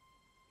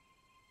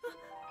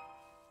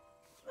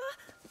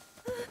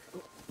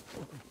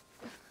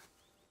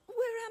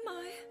 Where am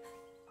I?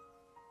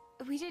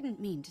 We didn't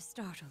mean to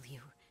startle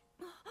you.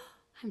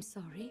 I'm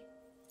sorry.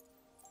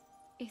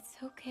 It's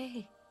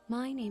okay.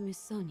 My name is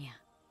Sonia.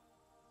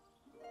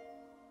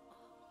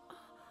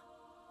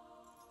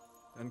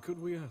 And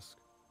could we ask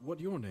what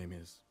your name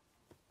is?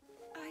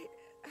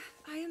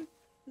 I am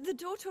the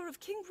daughter of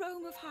King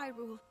Rome of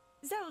Hyrule,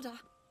 Zelda.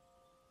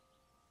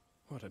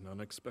 What an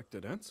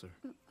unexpected answer.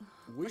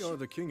 We are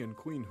the king and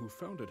queen who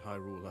founded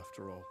Hyrule,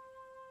 after all.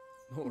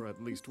 Or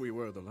at least we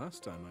were the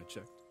last time I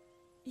checked.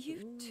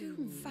 You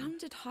two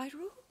founded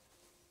Hyrule?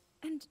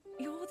 And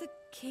you're the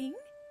king?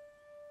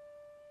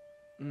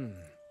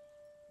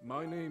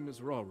 My name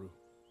is Raru.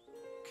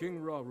 King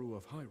Raru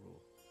of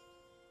Hyrule.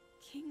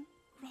 King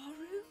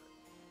Raru?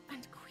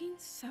 And Queen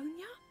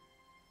Sonia?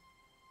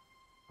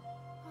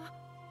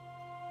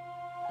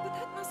 But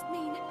that must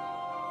mean...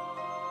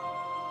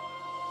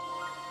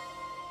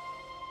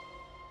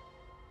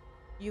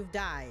 You've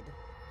died.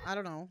 I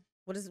don't know.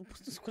 What does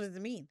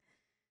it mean?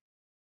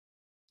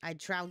 I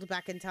traveled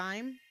back in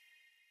time?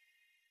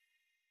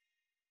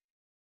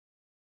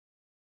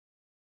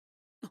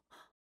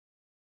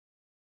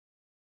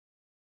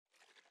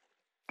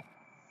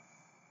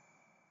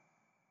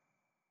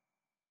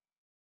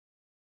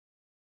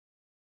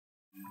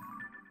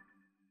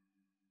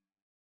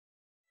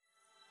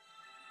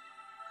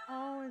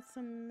 Oh, it's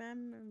a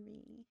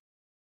memory.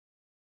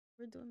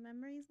 We're doing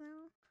memories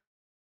now?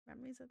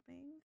 Memories a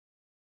thing?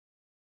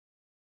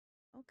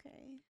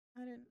 Okay.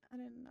 I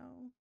didn't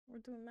know. We're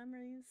doing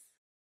memories.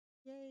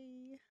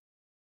 Yay.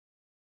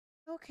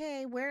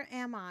 Okay, where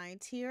am I?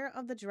 Tear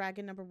of the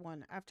Dragon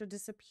 #1. After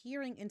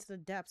disappearing into the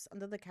depths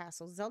under the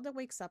castle, Zelda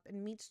wakes up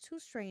and meets two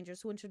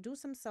strangers who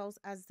introduce themselves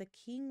as the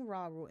King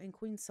Raru and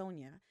Queen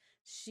Sonia.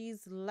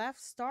 She's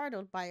left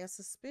startled by a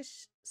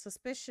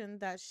suspicion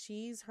that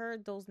she's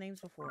heard those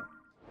names before.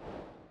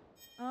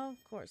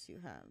 Of course you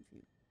have,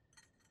 you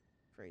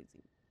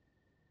crazy.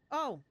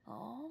 Oh!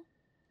 Oh?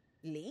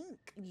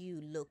 Link, you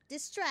look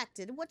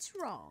distracted. What's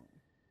wrong?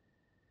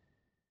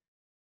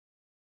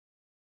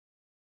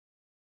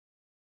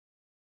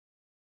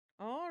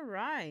 All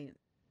right.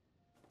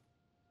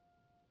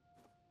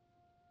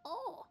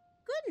 Oh!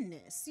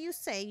 Goodness, you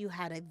say you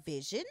had a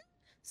vision?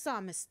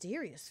 Saw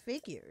mysterious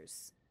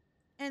figures.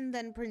 And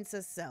then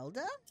Princess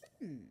Zelda?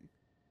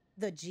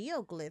 The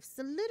geoglyphs,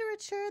 the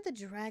literature, the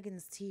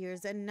dragon's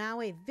tears, and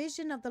now a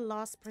vision of the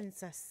lost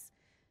princess.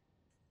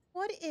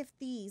 What if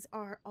these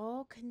are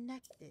all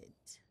connected?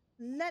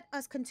 Let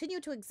us continue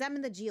to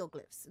examine the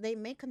geoglyphs. They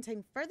may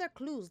contain further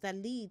clues that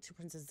lead to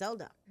Princess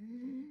Zelda.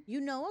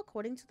 You know,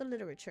 according to the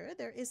literature,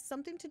 there is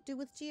something to do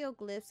with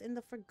geoglyphs in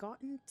the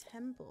Forgotten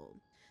Temple.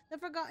 The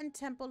Forgotten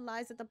Temple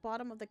lies at the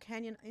bottom of the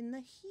canyon in the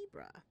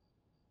Hebra.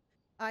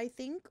 I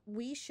think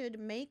we should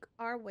make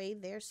our way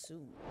there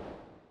soon.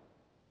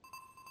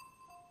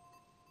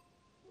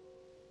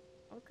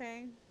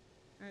 Okay.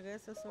 I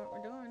guess that's what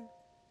we're doing.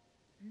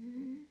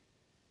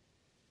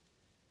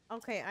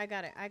 Okay, I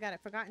got it. I got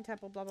it. Forgotten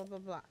Temple, blah, blah, blah,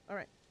 blah. All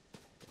right.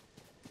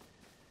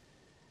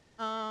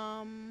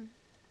 I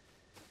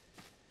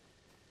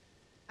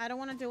don't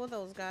want to deal with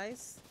those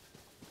guys.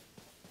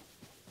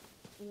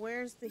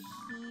 Where's the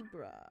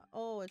Hebra?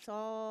 Oh, it's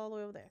all the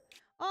way over there.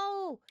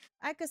 Oh,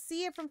 I could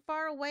see it from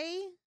far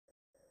away.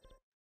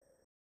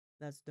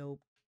 That's dope.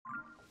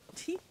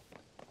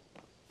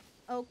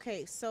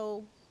 Okay,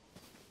 so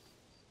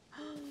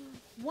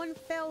one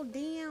fell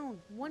down.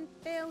 One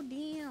fell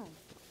down.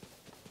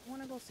 I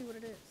want to go see what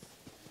it is.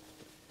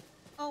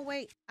 Oh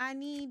wait, I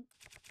need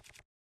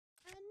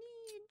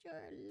your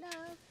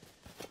love.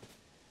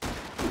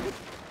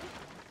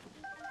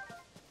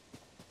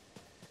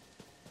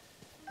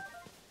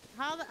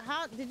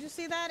 How did you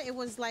see that? It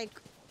was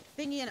like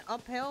thingy and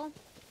uphill.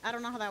 I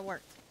don't know how that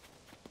worked.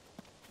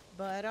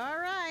 But all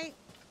right.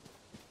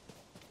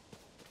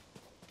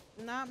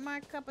 Not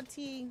my cup of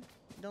tea.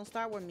 Don't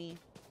start with me.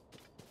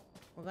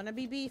 We're gonna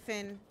be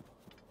beefing.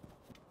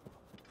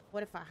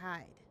 What if I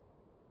hide?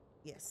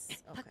 Yes.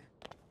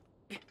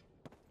 Okay.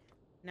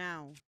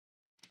 Now,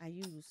 I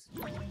use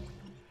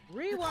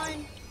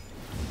rewind.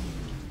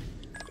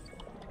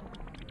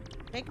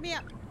 Take me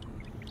up.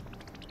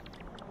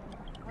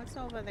 What's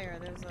over there?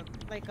 There's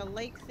a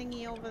lake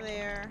thingy over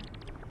there.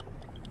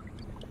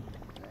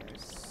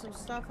 There's some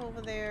stuff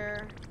over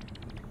there.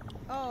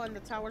 Oh, and the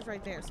tower's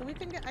right there. So we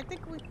can get. I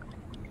think we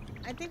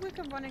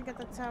can run and get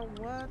the tower.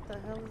 What the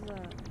hell is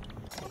that?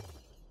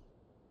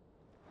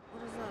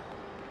 What is that?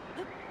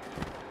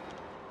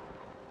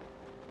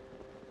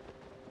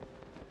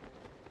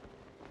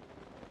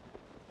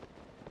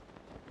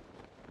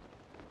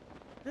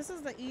 This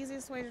is the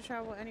easiest way to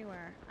travel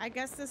anywhere. I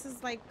guess this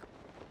is like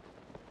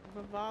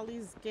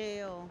Vivali's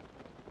Gale.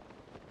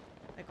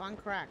 Like on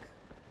crack,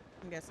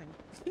 I'm guessing.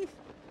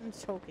 I'm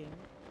choking.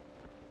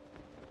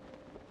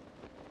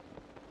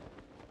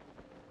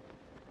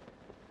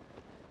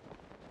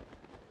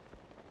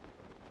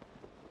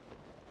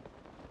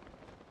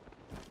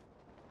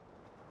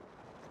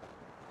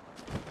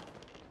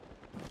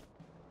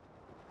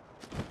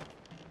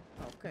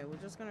 Okay, we're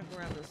just gonna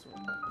grab this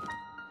one.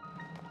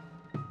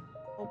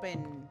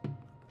 Open.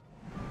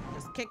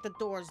 Just kick the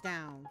doors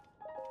down.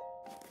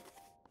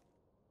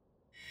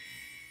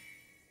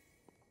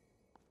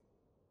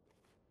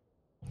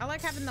 I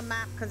like having the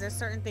map because there's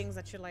certain things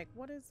that you're like,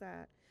 what is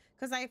that?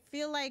 Because I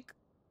feel like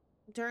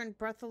during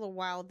Breath of the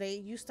Wild, they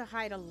used to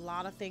hide a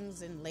lot of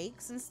things in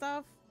lakes and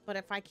stuff. But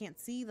if I can't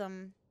see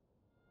them,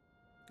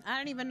 I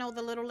didn't even know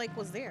the little lake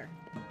was there.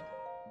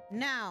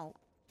 Now,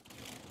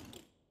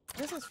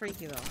 this is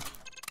freaky though.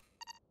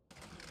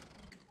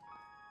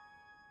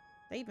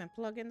 They even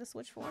plug in the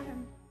switch for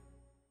him.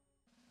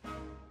 I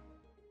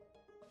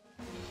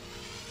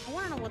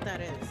want to know what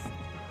that is.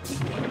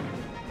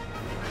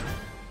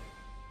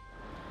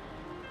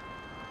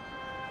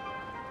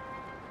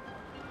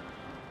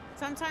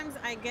 Sometimes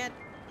I get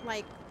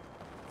like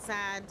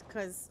sad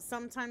because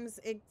sometimes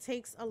it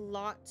takes a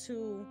lot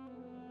to,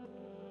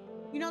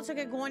 you know, to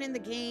get going in the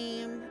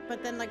game.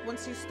 But then like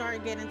once you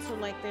start getting to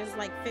like, there's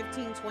like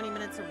 15-20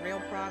 minutes of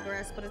real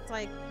progress. But it's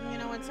like, you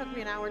know, it took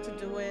me an hour to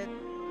do it.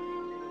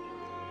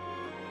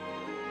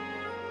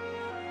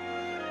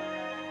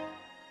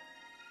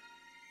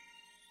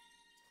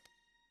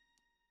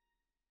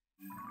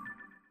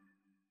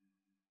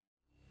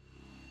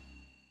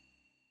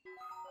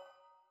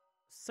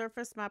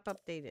 Surface map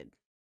updated.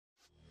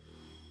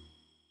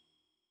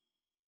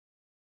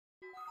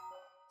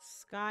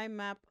 Sky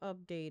map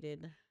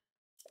updated.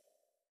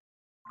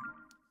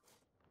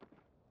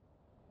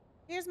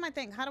 Here's my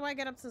thing. How do I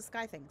get up to the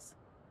sky things?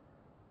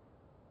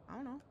 I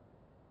don't know.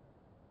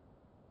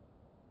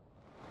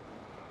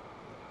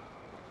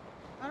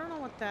 I don't know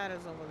what that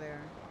is over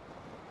there.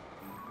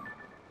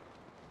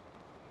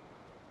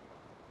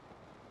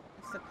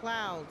 It's the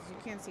clouds. You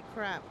can't see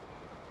crap.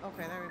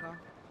 Okay, there we go.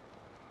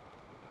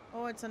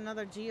 Oh, it's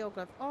another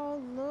geoglyph.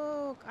 Oh,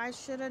 look. I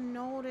should have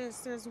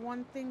noticed. There's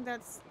one thing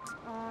that's...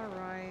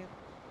 Alright.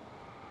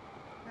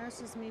 That's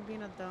just me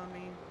being a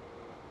dummy.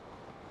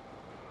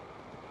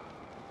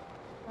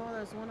 Oh,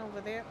 there's one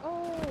over there.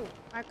 Oh,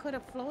 I could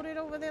have floated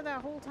over there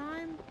that whole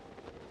time.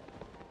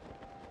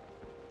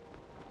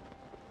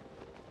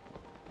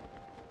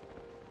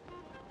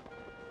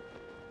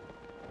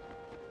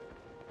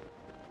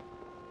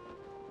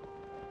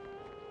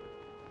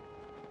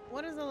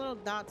 What is the little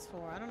dots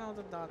for? I don't know what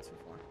the dots are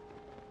for.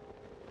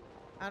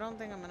 I don't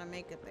think I'm gonna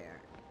make it there.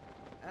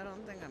 I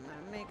don't think I'm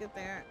gonna make it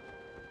there.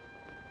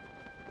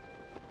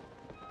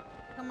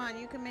 Come on,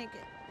 you can make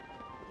it.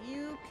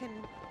 You can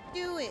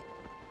do it.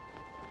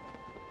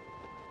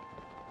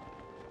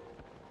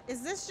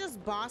 Is this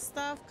just boss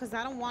stuff? Because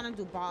I don't want to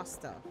do boss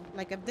stuff.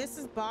 Like, if this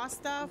is boss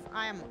stuff,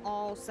 I am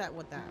all set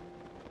with that.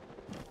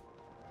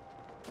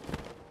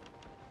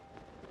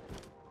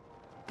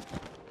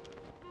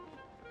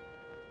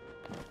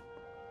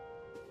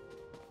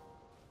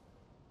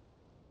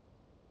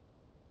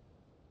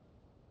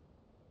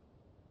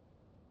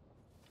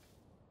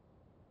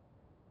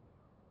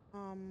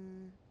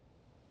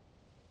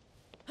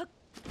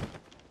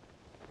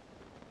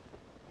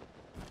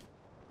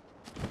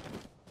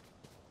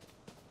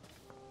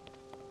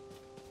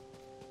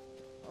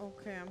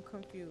 Okay, I'm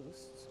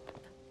confused.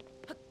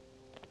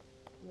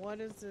 What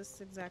does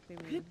this exactly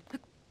mean?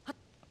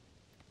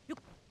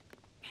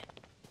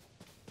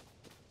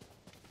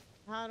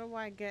 How do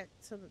I get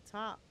to the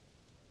top?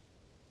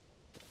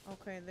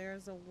 Okay,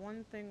 there's a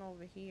one thing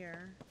over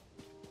here.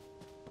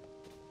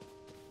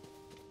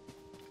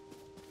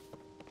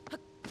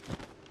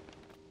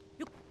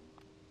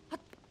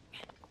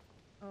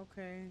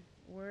 Okay,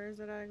 where is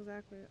it at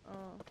exactly?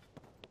 Oh.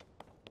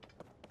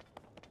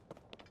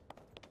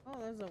 Oh,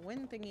 there's a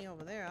wind thingy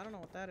over there. I don't know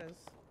what that is.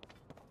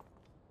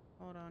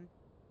 Hold on.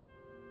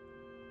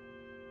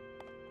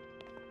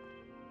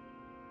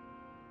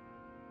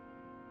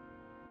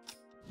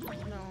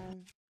 No.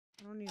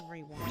 I don't need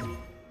rewind.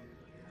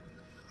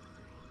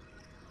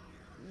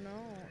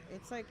 No,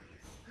 it's like...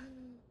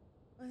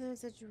 Oh,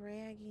 there's a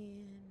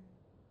dragon.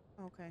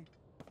 Okay.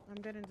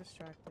 I'm getting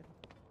distracted.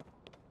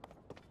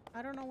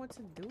 I don't know what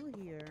to do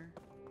here.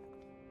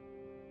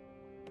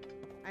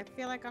 I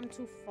feel like I'm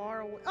too far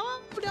away.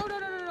 Oh, no, no,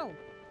 no, no, no.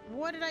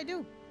 What did I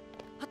do?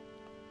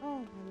 Oh,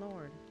 my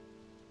lord.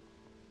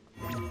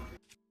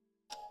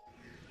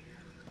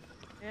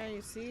 Yeah,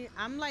 you see?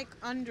 I'm like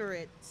under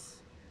it.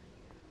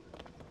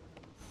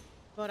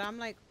 But I'm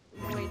like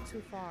way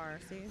too far,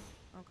 see?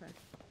 Okay.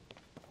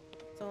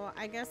 So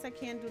I guess I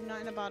can't do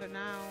nothing about it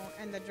now.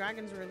 And the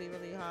dragon's really,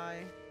 really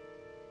high.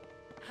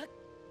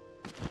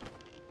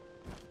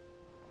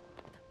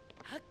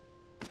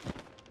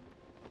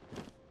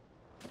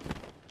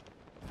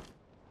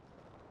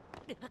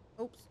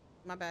 Oops.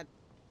 My bad.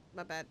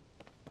 My bad.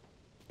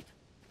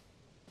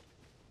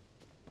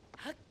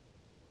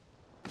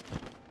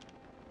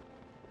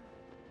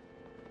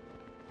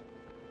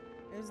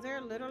 Is there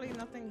literally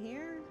nothing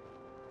here?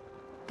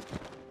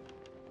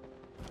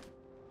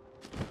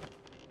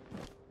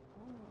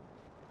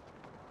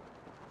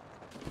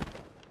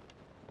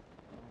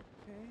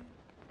 Okay.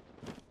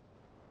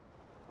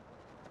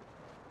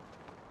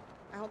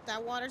 I hope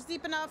that water's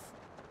deep enough.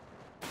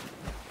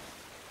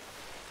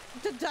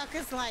 The duck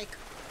is like,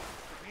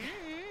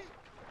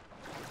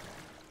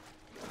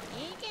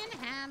 we can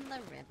have the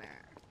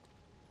river.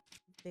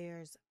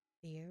 There's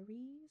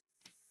berries.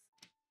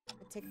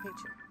 Take a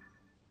picture.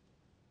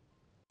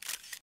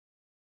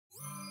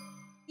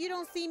 You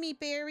don't see me,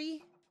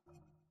 Barry.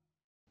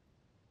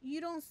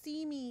 You don't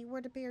see me.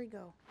 Where'd the berry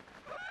go?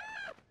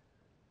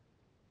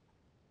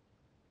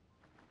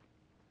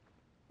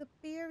 The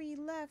berry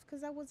left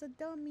because I was a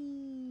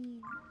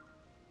dummy.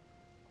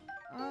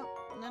 Oh,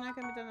 nothing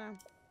can be done now.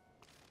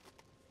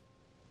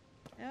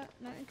 Yeah,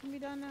 nothing can be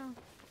done now.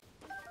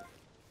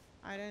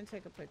 I didn't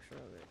take a picture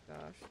of it.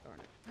 Gosh darn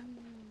it.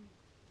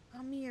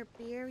 Come here,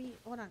 berry.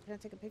 Hold on. Can I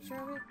take a picture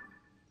of it?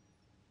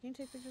 Can you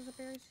take pictures of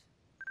berries?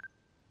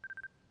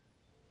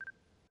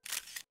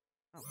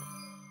 Oh.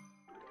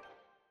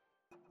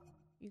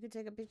 You can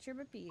take a picture of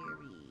a berry.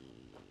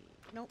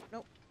 Nope,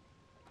 nope.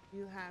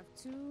 You have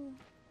to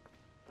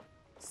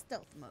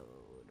stealth mode.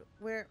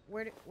 Where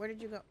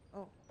did you go?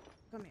 Oh,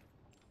 come here.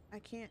 I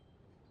can't.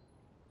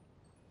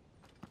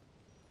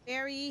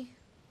 Barry.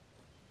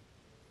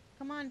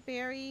 Come on,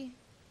 Barry.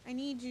 I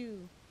need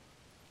you.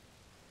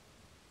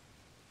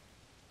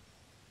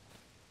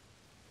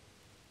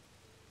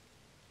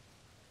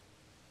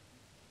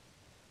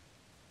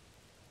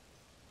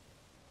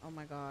 Oh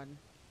my god.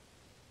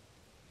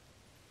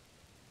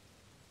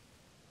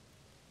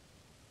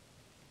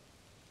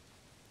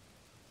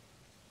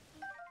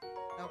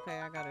 Okay,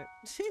 I got it.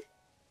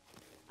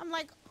 I'm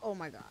like, oh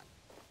my god.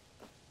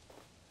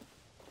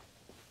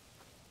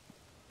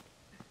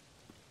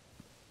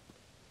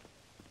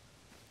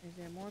 Is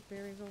there more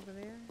berries over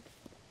there?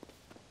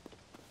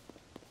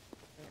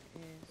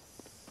 There is.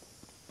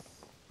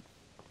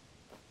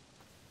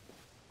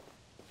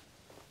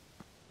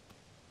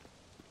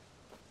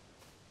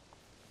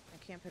 I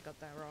can't pick up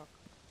that rock.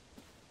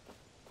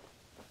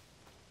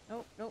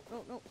 Nope, nope,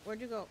 nope, nope.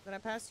 Where'd you go? Did I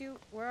pass you?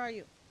 Where are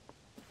you?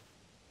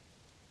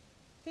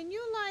 Can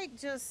you, like,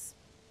 just...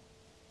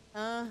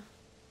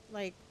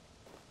 like...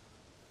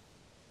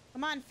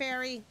 Come on,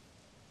 fairy!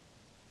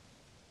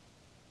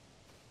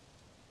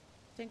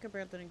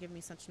 Tinkerbell didn't give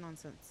me such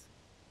nonsense.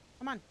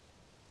 Come on.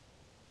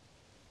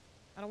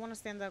 I don't want to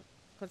stand up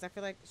because I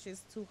feel like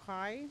she's too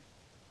high.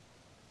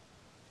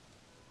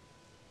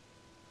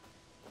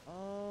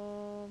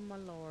 Oh, my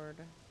lord.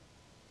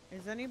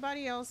 Is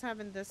anybody else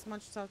having this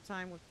much tough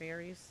time with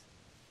fairies?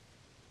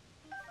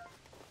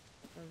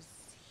 Because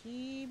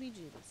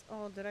heebie-jeebies.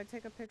 Oh, did I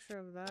take a picture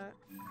of that?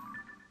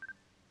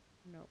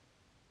 Nope.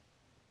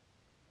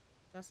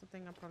 That's the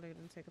thing I probably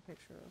didn't take a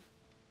picture of.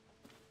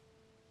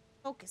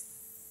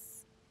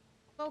 Focus.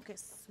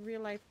 Focus.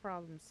 Real life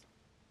problems.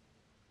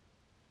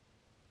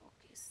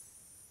 Focus.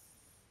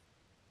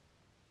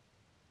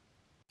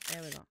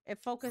 There we go. It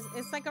focus.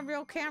 It's like a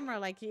real camera.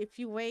 Like if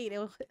you wait,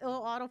 it'll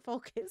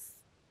autofocus.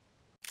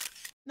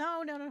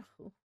 No, no, no.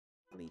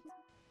 Delete.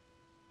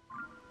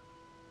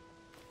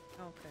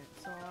 Okay,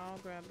 so I'll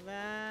grab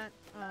that.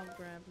 I'll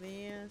grab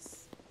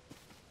this.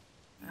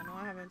 I know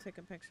I haven't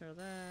taken a picture of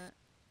that.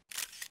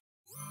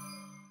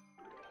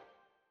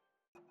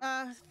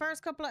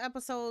 First couple of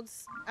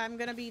episodes, I'm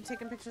gonna be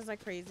taking pictures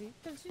like crazy.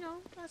 Because, you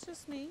know, that's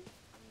just me.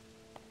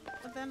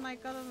 But then,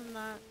 like, other than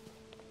that...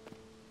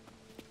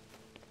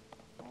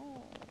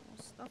 Oh,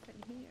 stuff in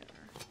here.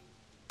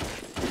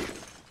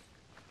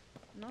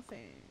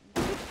 Nothing.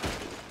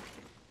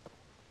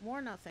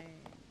 More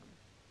nothing.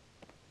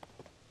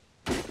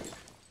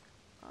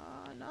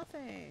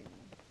 Nothing.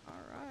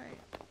 Alright.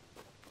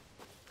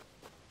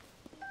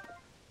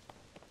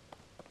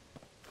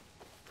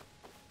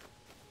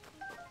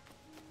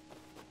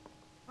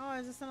 Oh,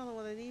 is this another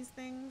one of these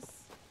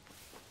things?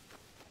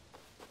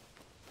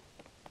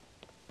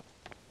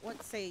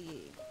 What say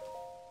ye?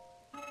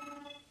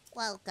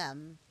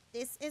 Welcome.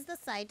 This is the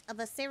site of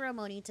a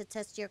ceremony to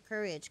test your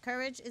courage.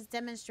 Courage is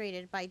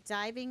demonstrated by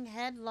diving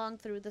headlong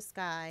through the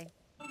sky.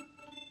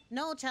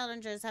 No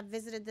challengers have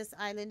visited this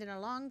island in a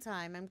long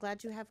time. I'm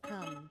glad you have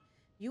come.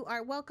 You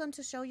are welcome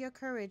to show your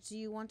courage. Do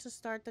you want to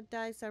start the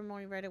dive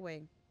ceremony right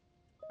away?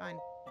 Fine.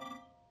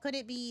 Could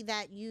it be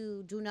that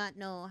you do not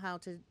know how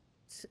to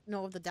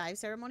know of the dive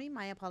ceremony?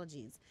 My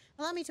apologies.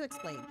 Allow me to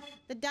explain.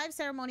 The dive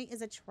ceremony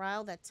is a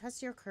trial that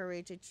tests your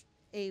courage. It's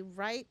a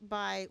rite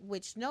by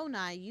which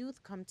Nonai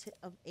youth come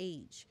of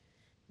age.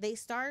 They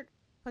start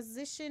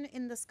position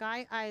in the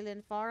sky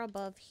island far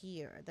above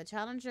here. The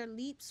challenger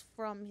leaps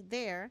from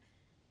there.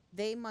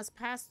 They must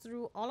pass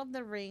through all of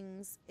the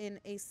rings in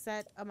a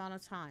set amount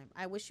of time.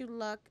 I wish you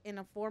luck in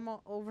a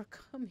formal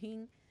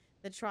overcoming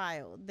the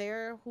trial.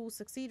 There who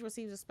succeed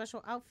receives a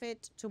special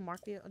outfit to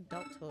mark their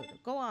adulthood.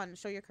 Go on,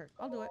 show your courage.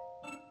 I'll do it.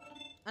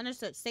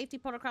 Understood. Safety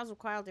protocols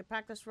require the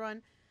practice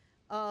run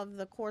of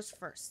the course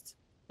first.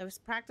 The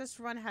practice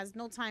run has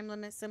no time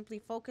limit. Simply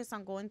focus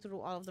on going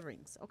through all of the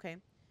rings. Okay.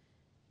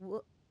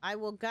 I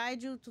will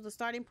guide you to the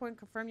starting point,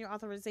 confirm your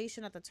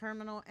authorization at the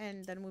terminal,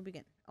 and then we'll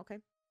begin. Okay.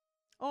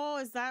 Oh,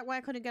 is that why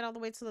I couldn't get all the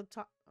way to the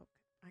top? Okay,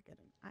 I get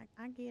it.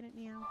 I get it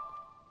now.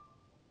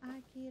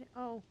 I get it.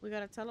 Oh, we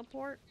gotta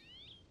teleport?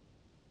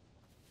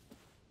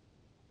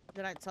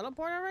 Did I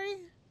teleport already?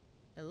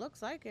 It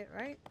looks like it,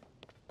 right?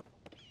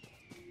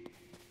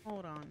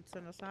 Hold on. So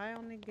I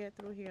only get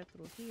through here,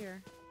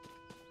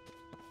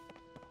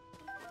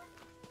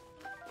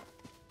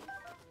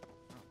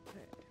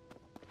 Okay.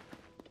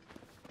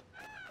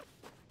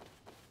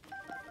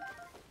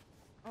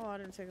 Oh, I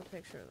didn't take a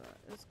picture of that.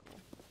 It's cool.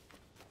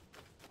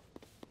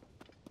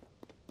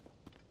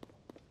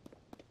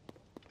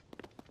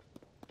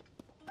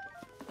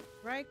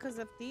 Right, because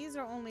if these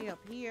are only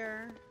up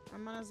here, I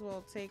might as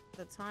well take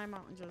the time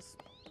out and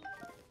just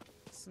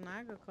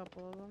snag a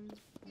couple of them.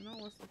 You know,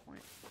 what's the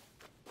point?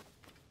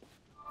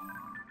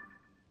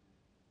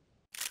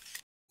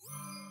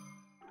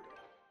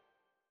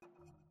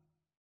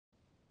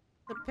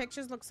 The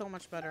pictures look so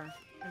much better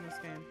in this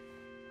game.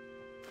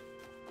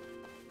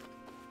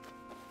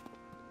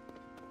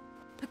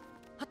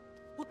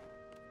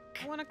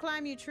 I want to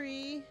climb you,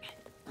 tree.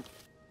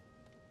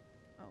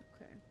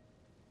 Okay.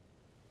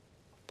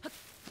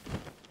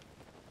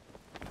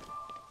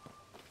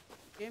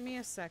 Give me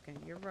a second.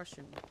 You're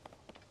rushing me.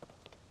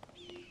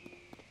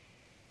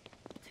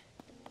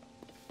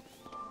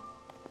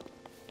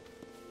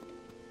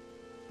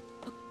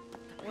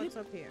 What's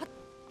up here?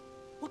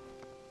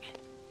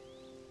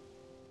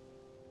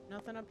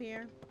 Nothing up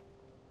here?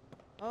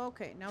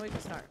 Okay, now we can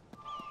start.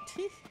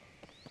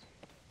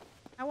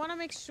 I want to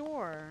make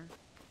sure.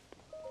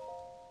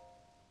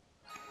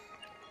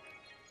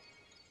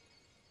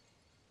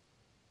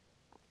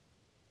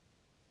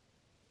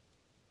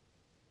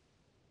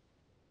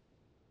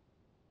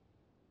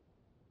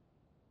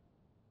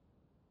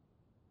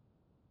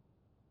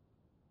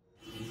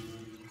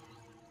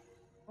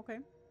 Okay.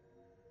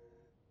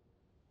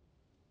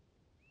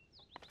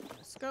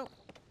 Let's go.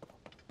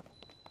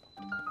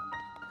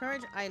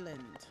 Courage Island.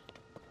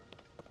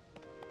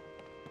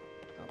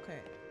 Okay.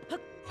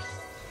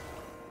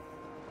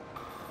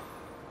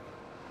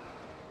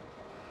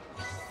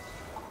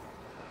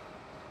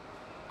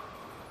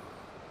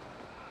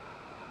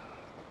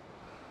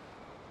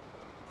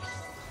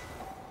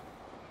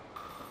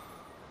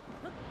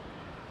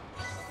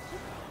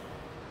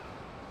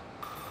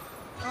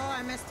 Oh,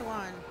 I missed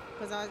one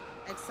because I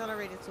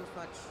accelerated too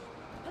much.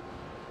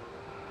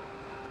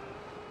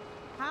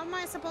 How am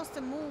I supposed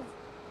to move?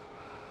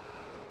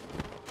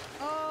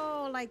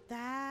 Oh, like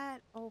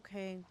that?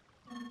 Okay.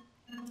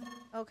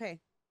 Okay.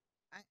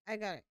 I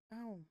got it.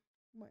 Oh,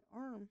 my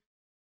arm.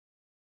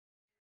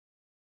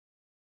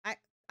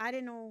 I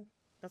didn't know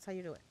that's how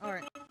you do it. All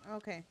right.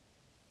 Okay.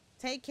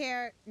 Take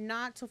care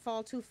not to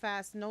fall too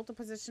fast. Note the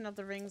position of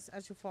the rings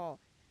as you fall.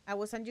 I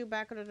will send you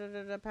back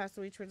past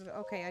the retreat.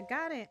 Okay, I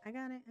got it. I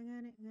got it. I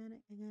got it. I got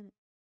it. I got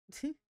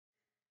it.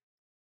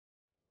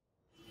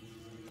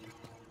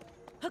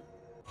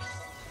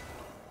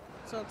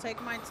 So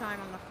take my time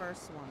on the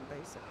first one,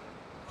 basically.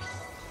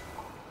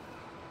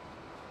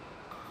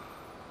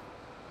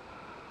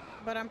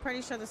 But I'm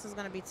pretty sure this is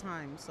gonna be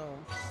timed, so.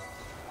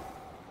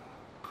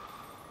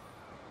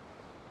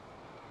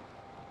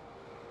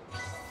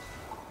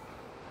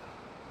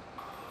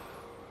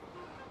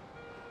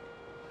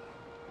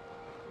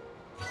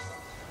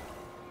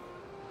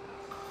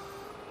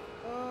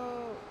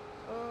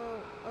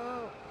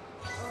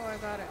 Oh, I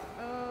got it.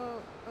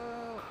 Oh.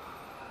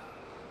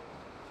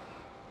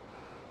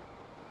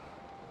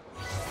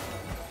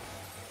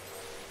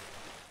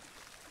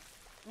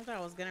 I thought I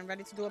was getting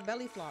ready to do a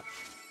belly flop.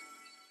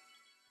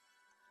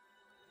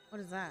 What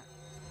is that?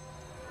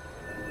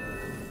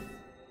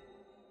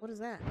 What is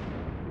that?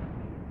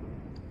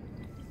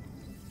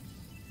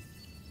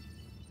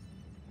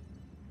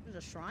 There's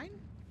a shrine?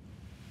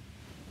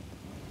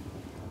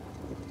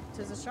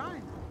 Tis a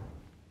shrine.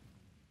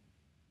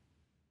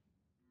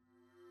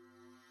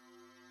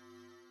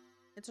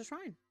 It's a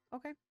shrine.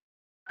 Okay.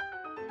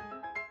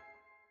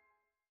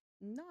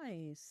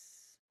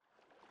 Nice.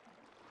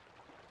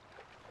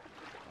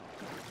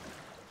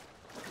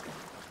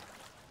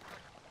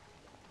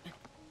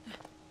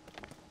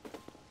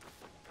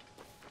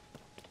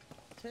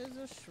 Tis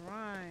a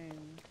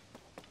shrine.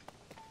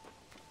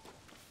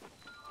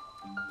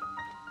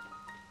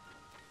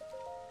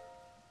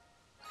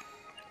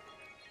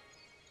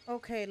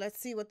 Okay, let's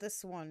see what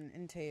this one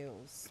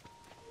entails.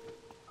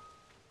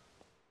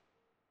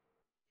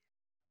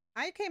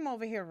 I came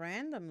over here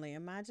randomly.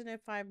 Imagine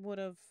if I would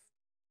have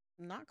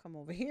not come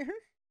over here.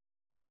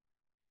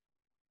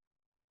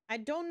 I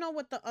don't know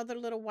what the other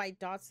little white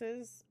dots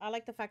is. I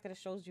like the fact that it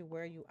shows you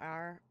where you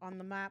are on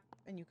the map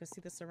and you can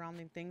see the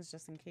surrounding things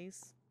just in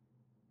case.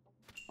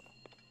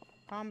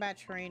 Combat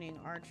training,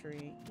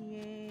 archery.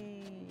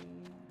 Yay.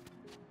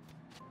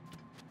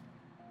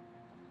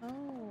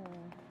 Oh,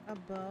 a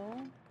bow.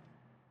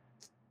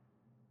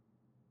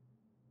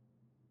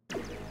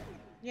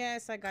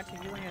 Yes, I got you.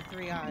 You and your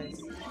 3 eyes.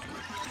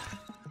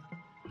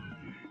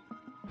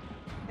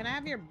 Can I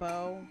have your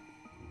bow?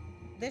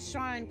 This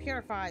shrine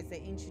purifies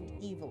the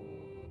ancient evil.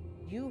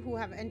 You who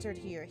have entered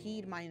here,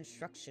 heed my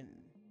instruction.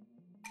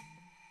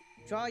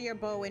 Draw your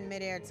bow in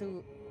midair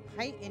to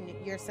heighten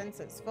your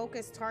senses.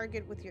 Focus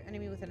target with your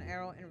enemy with an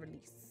arrow and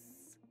release.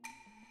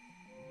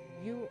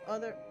 Your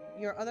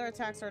other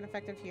attacks are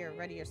ineffective here.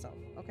 Ready yourself.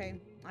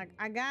 Okay,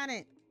 I got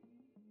it.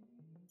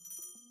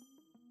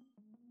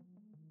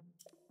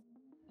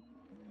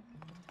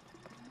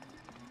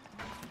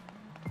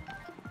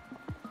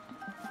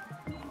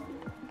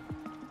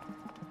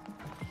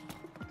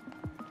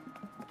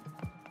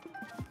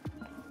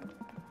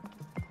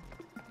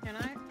 Can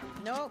I?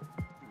 Nope.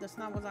 That's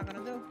not what I'm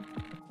gonna do.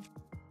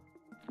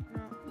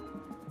 No.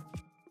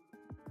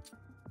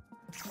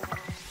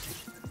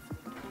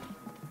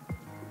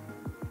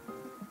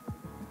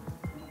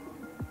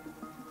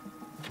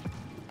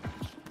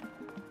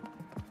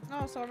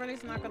 Oh, so really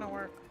it's not gonna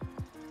work.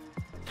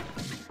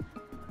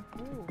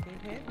 Ooh,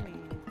 he hit me.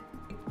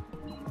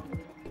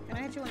 Can I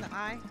hit you in the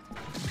eye?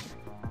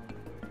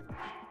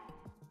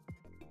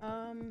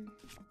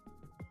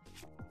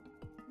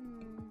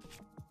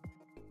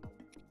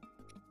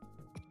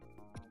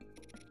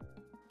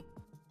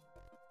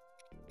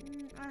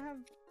 I have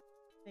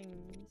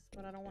things,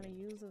 but I don't want to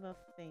use the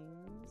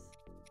things.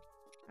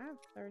 I have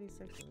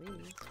 36 of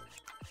these.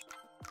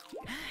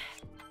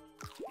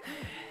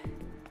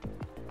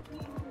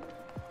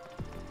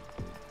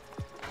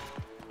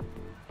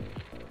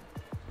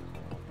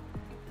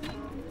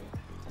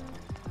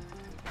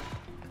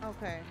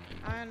 Okay,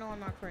 I know I'm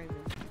not crazy.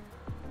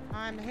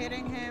 I'm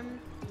hitting him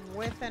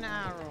with an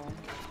arrow.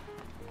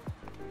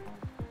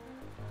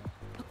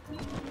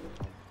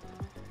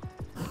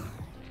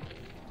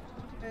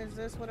 Is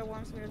this what it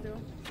wants me to do?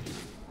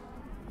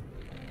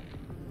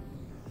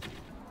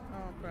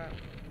 Oh crap.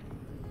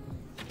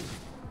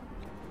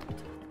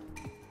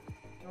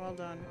 Well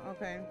done.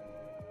 Okay.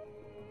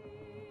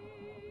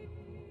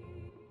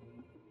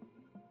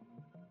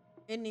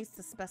 It needs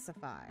to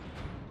specify.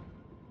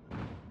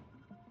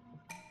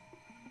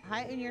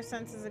 Heighten your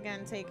senses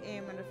again. Take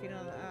aim and defeat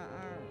another.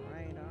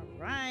 Alright,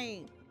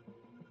 alright.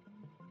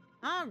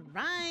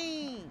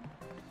 Alright.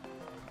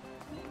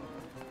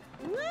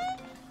 Woo!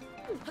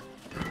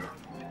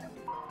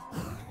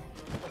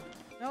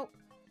 Nope.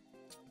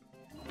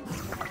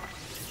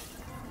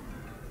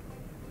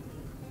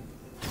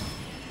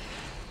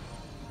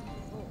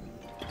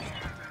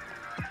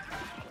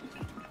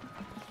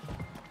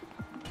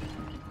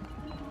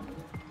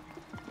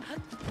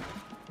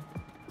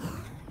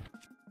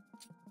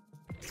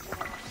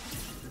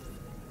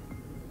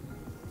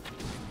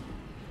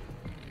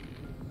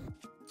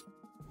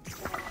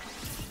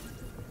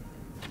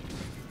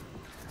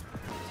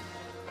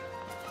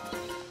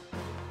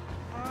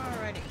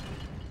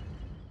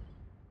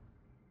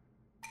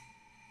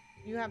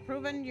 You have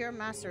proven your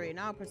mastery.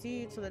 Now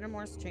proceed to the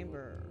innermost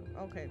chamber.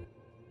 Okay.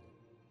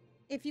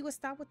 If you would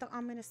stop with the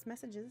ominous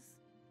messages.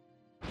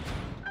 Okay.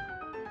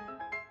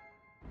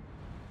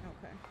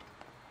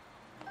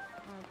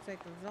 I'll take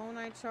the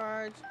zonite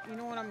charge. You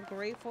know what I'm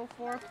grateful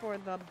for? For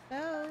the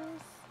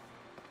bows.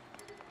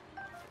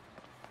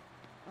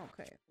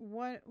 Okay.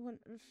 What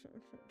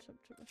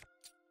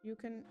you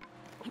can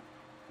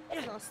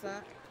toss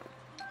that.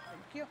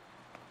 Thank you.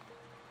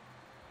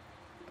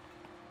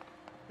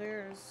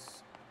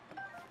 There's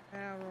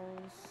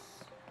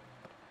arrows.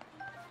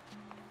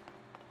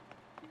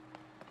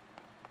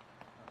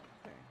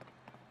 Okay.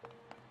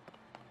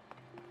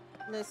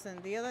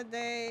 Listen, the other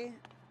day,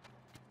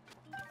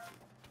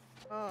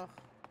 oh,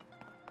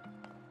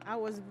 I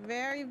was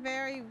very,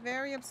 very,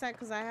 very upset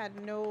because I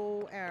had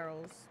no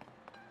arrows.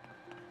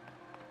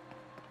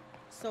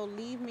 So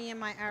leave me and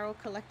my arrow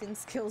collecting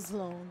skills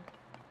alone.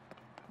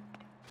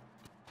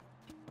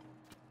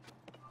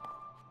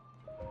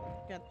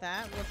 Get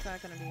that. What's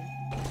that gonna be?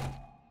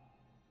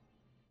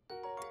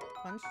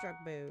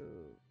 Construct bow.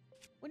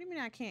 What do you mean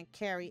I can't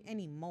carry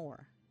any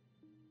more?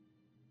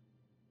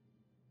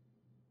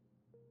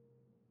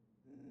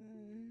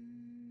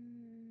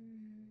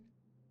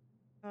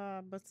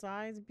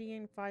 Besides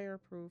being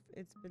fireproof,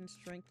 it's been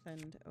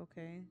strengthened.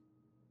 Okay.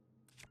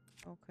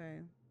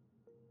 Okay.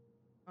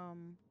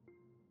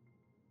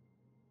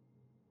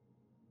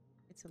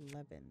 It's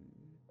 11.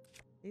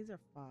 These are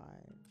 5.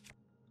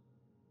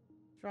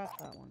 Drop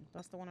that one.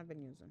 That's the one I've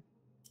been using.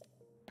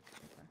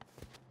 Okay.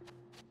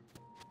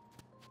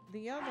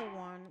 The other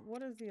one,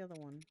 what is the other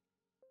one?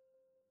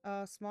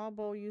 Small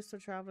bow used for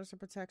travelers for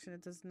protection.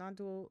 It does not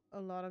do a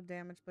lot of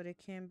damage, but it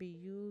can be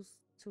used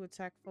to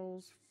attack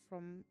foes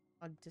from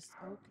a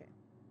distance. Okay.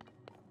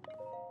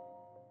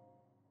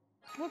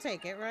 We'll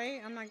take it,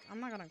 right? I'm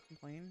not gonna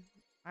complain.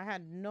 I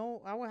had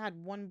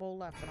one bow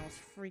left and I was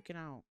freaking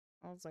out.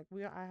 I was like,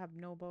 I have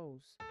no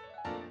bows.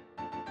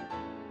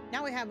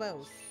 Now we have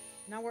bows.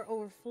 Now we're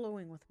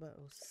overflowing with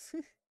bows.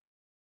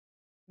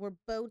 We're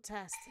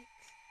bow-tastic.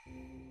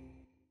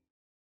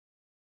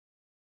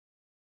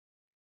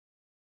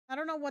 I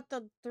don't know what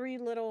the 3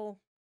 little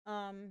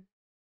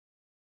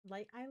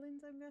light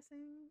islands, I'm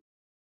guessing.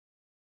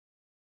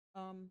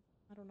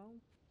 I don't know.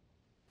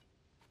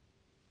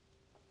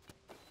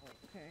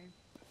 Okay.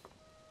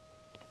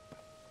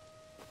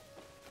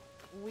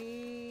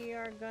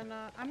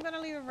 I'm gonna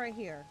leave it right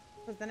here.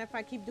 Because then if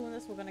I keep doing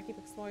this, we're gonna keep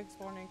exploring.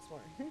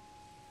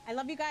 I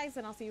love you guys,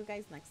 and I'll see you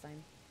guys next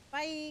time.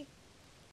 Bye!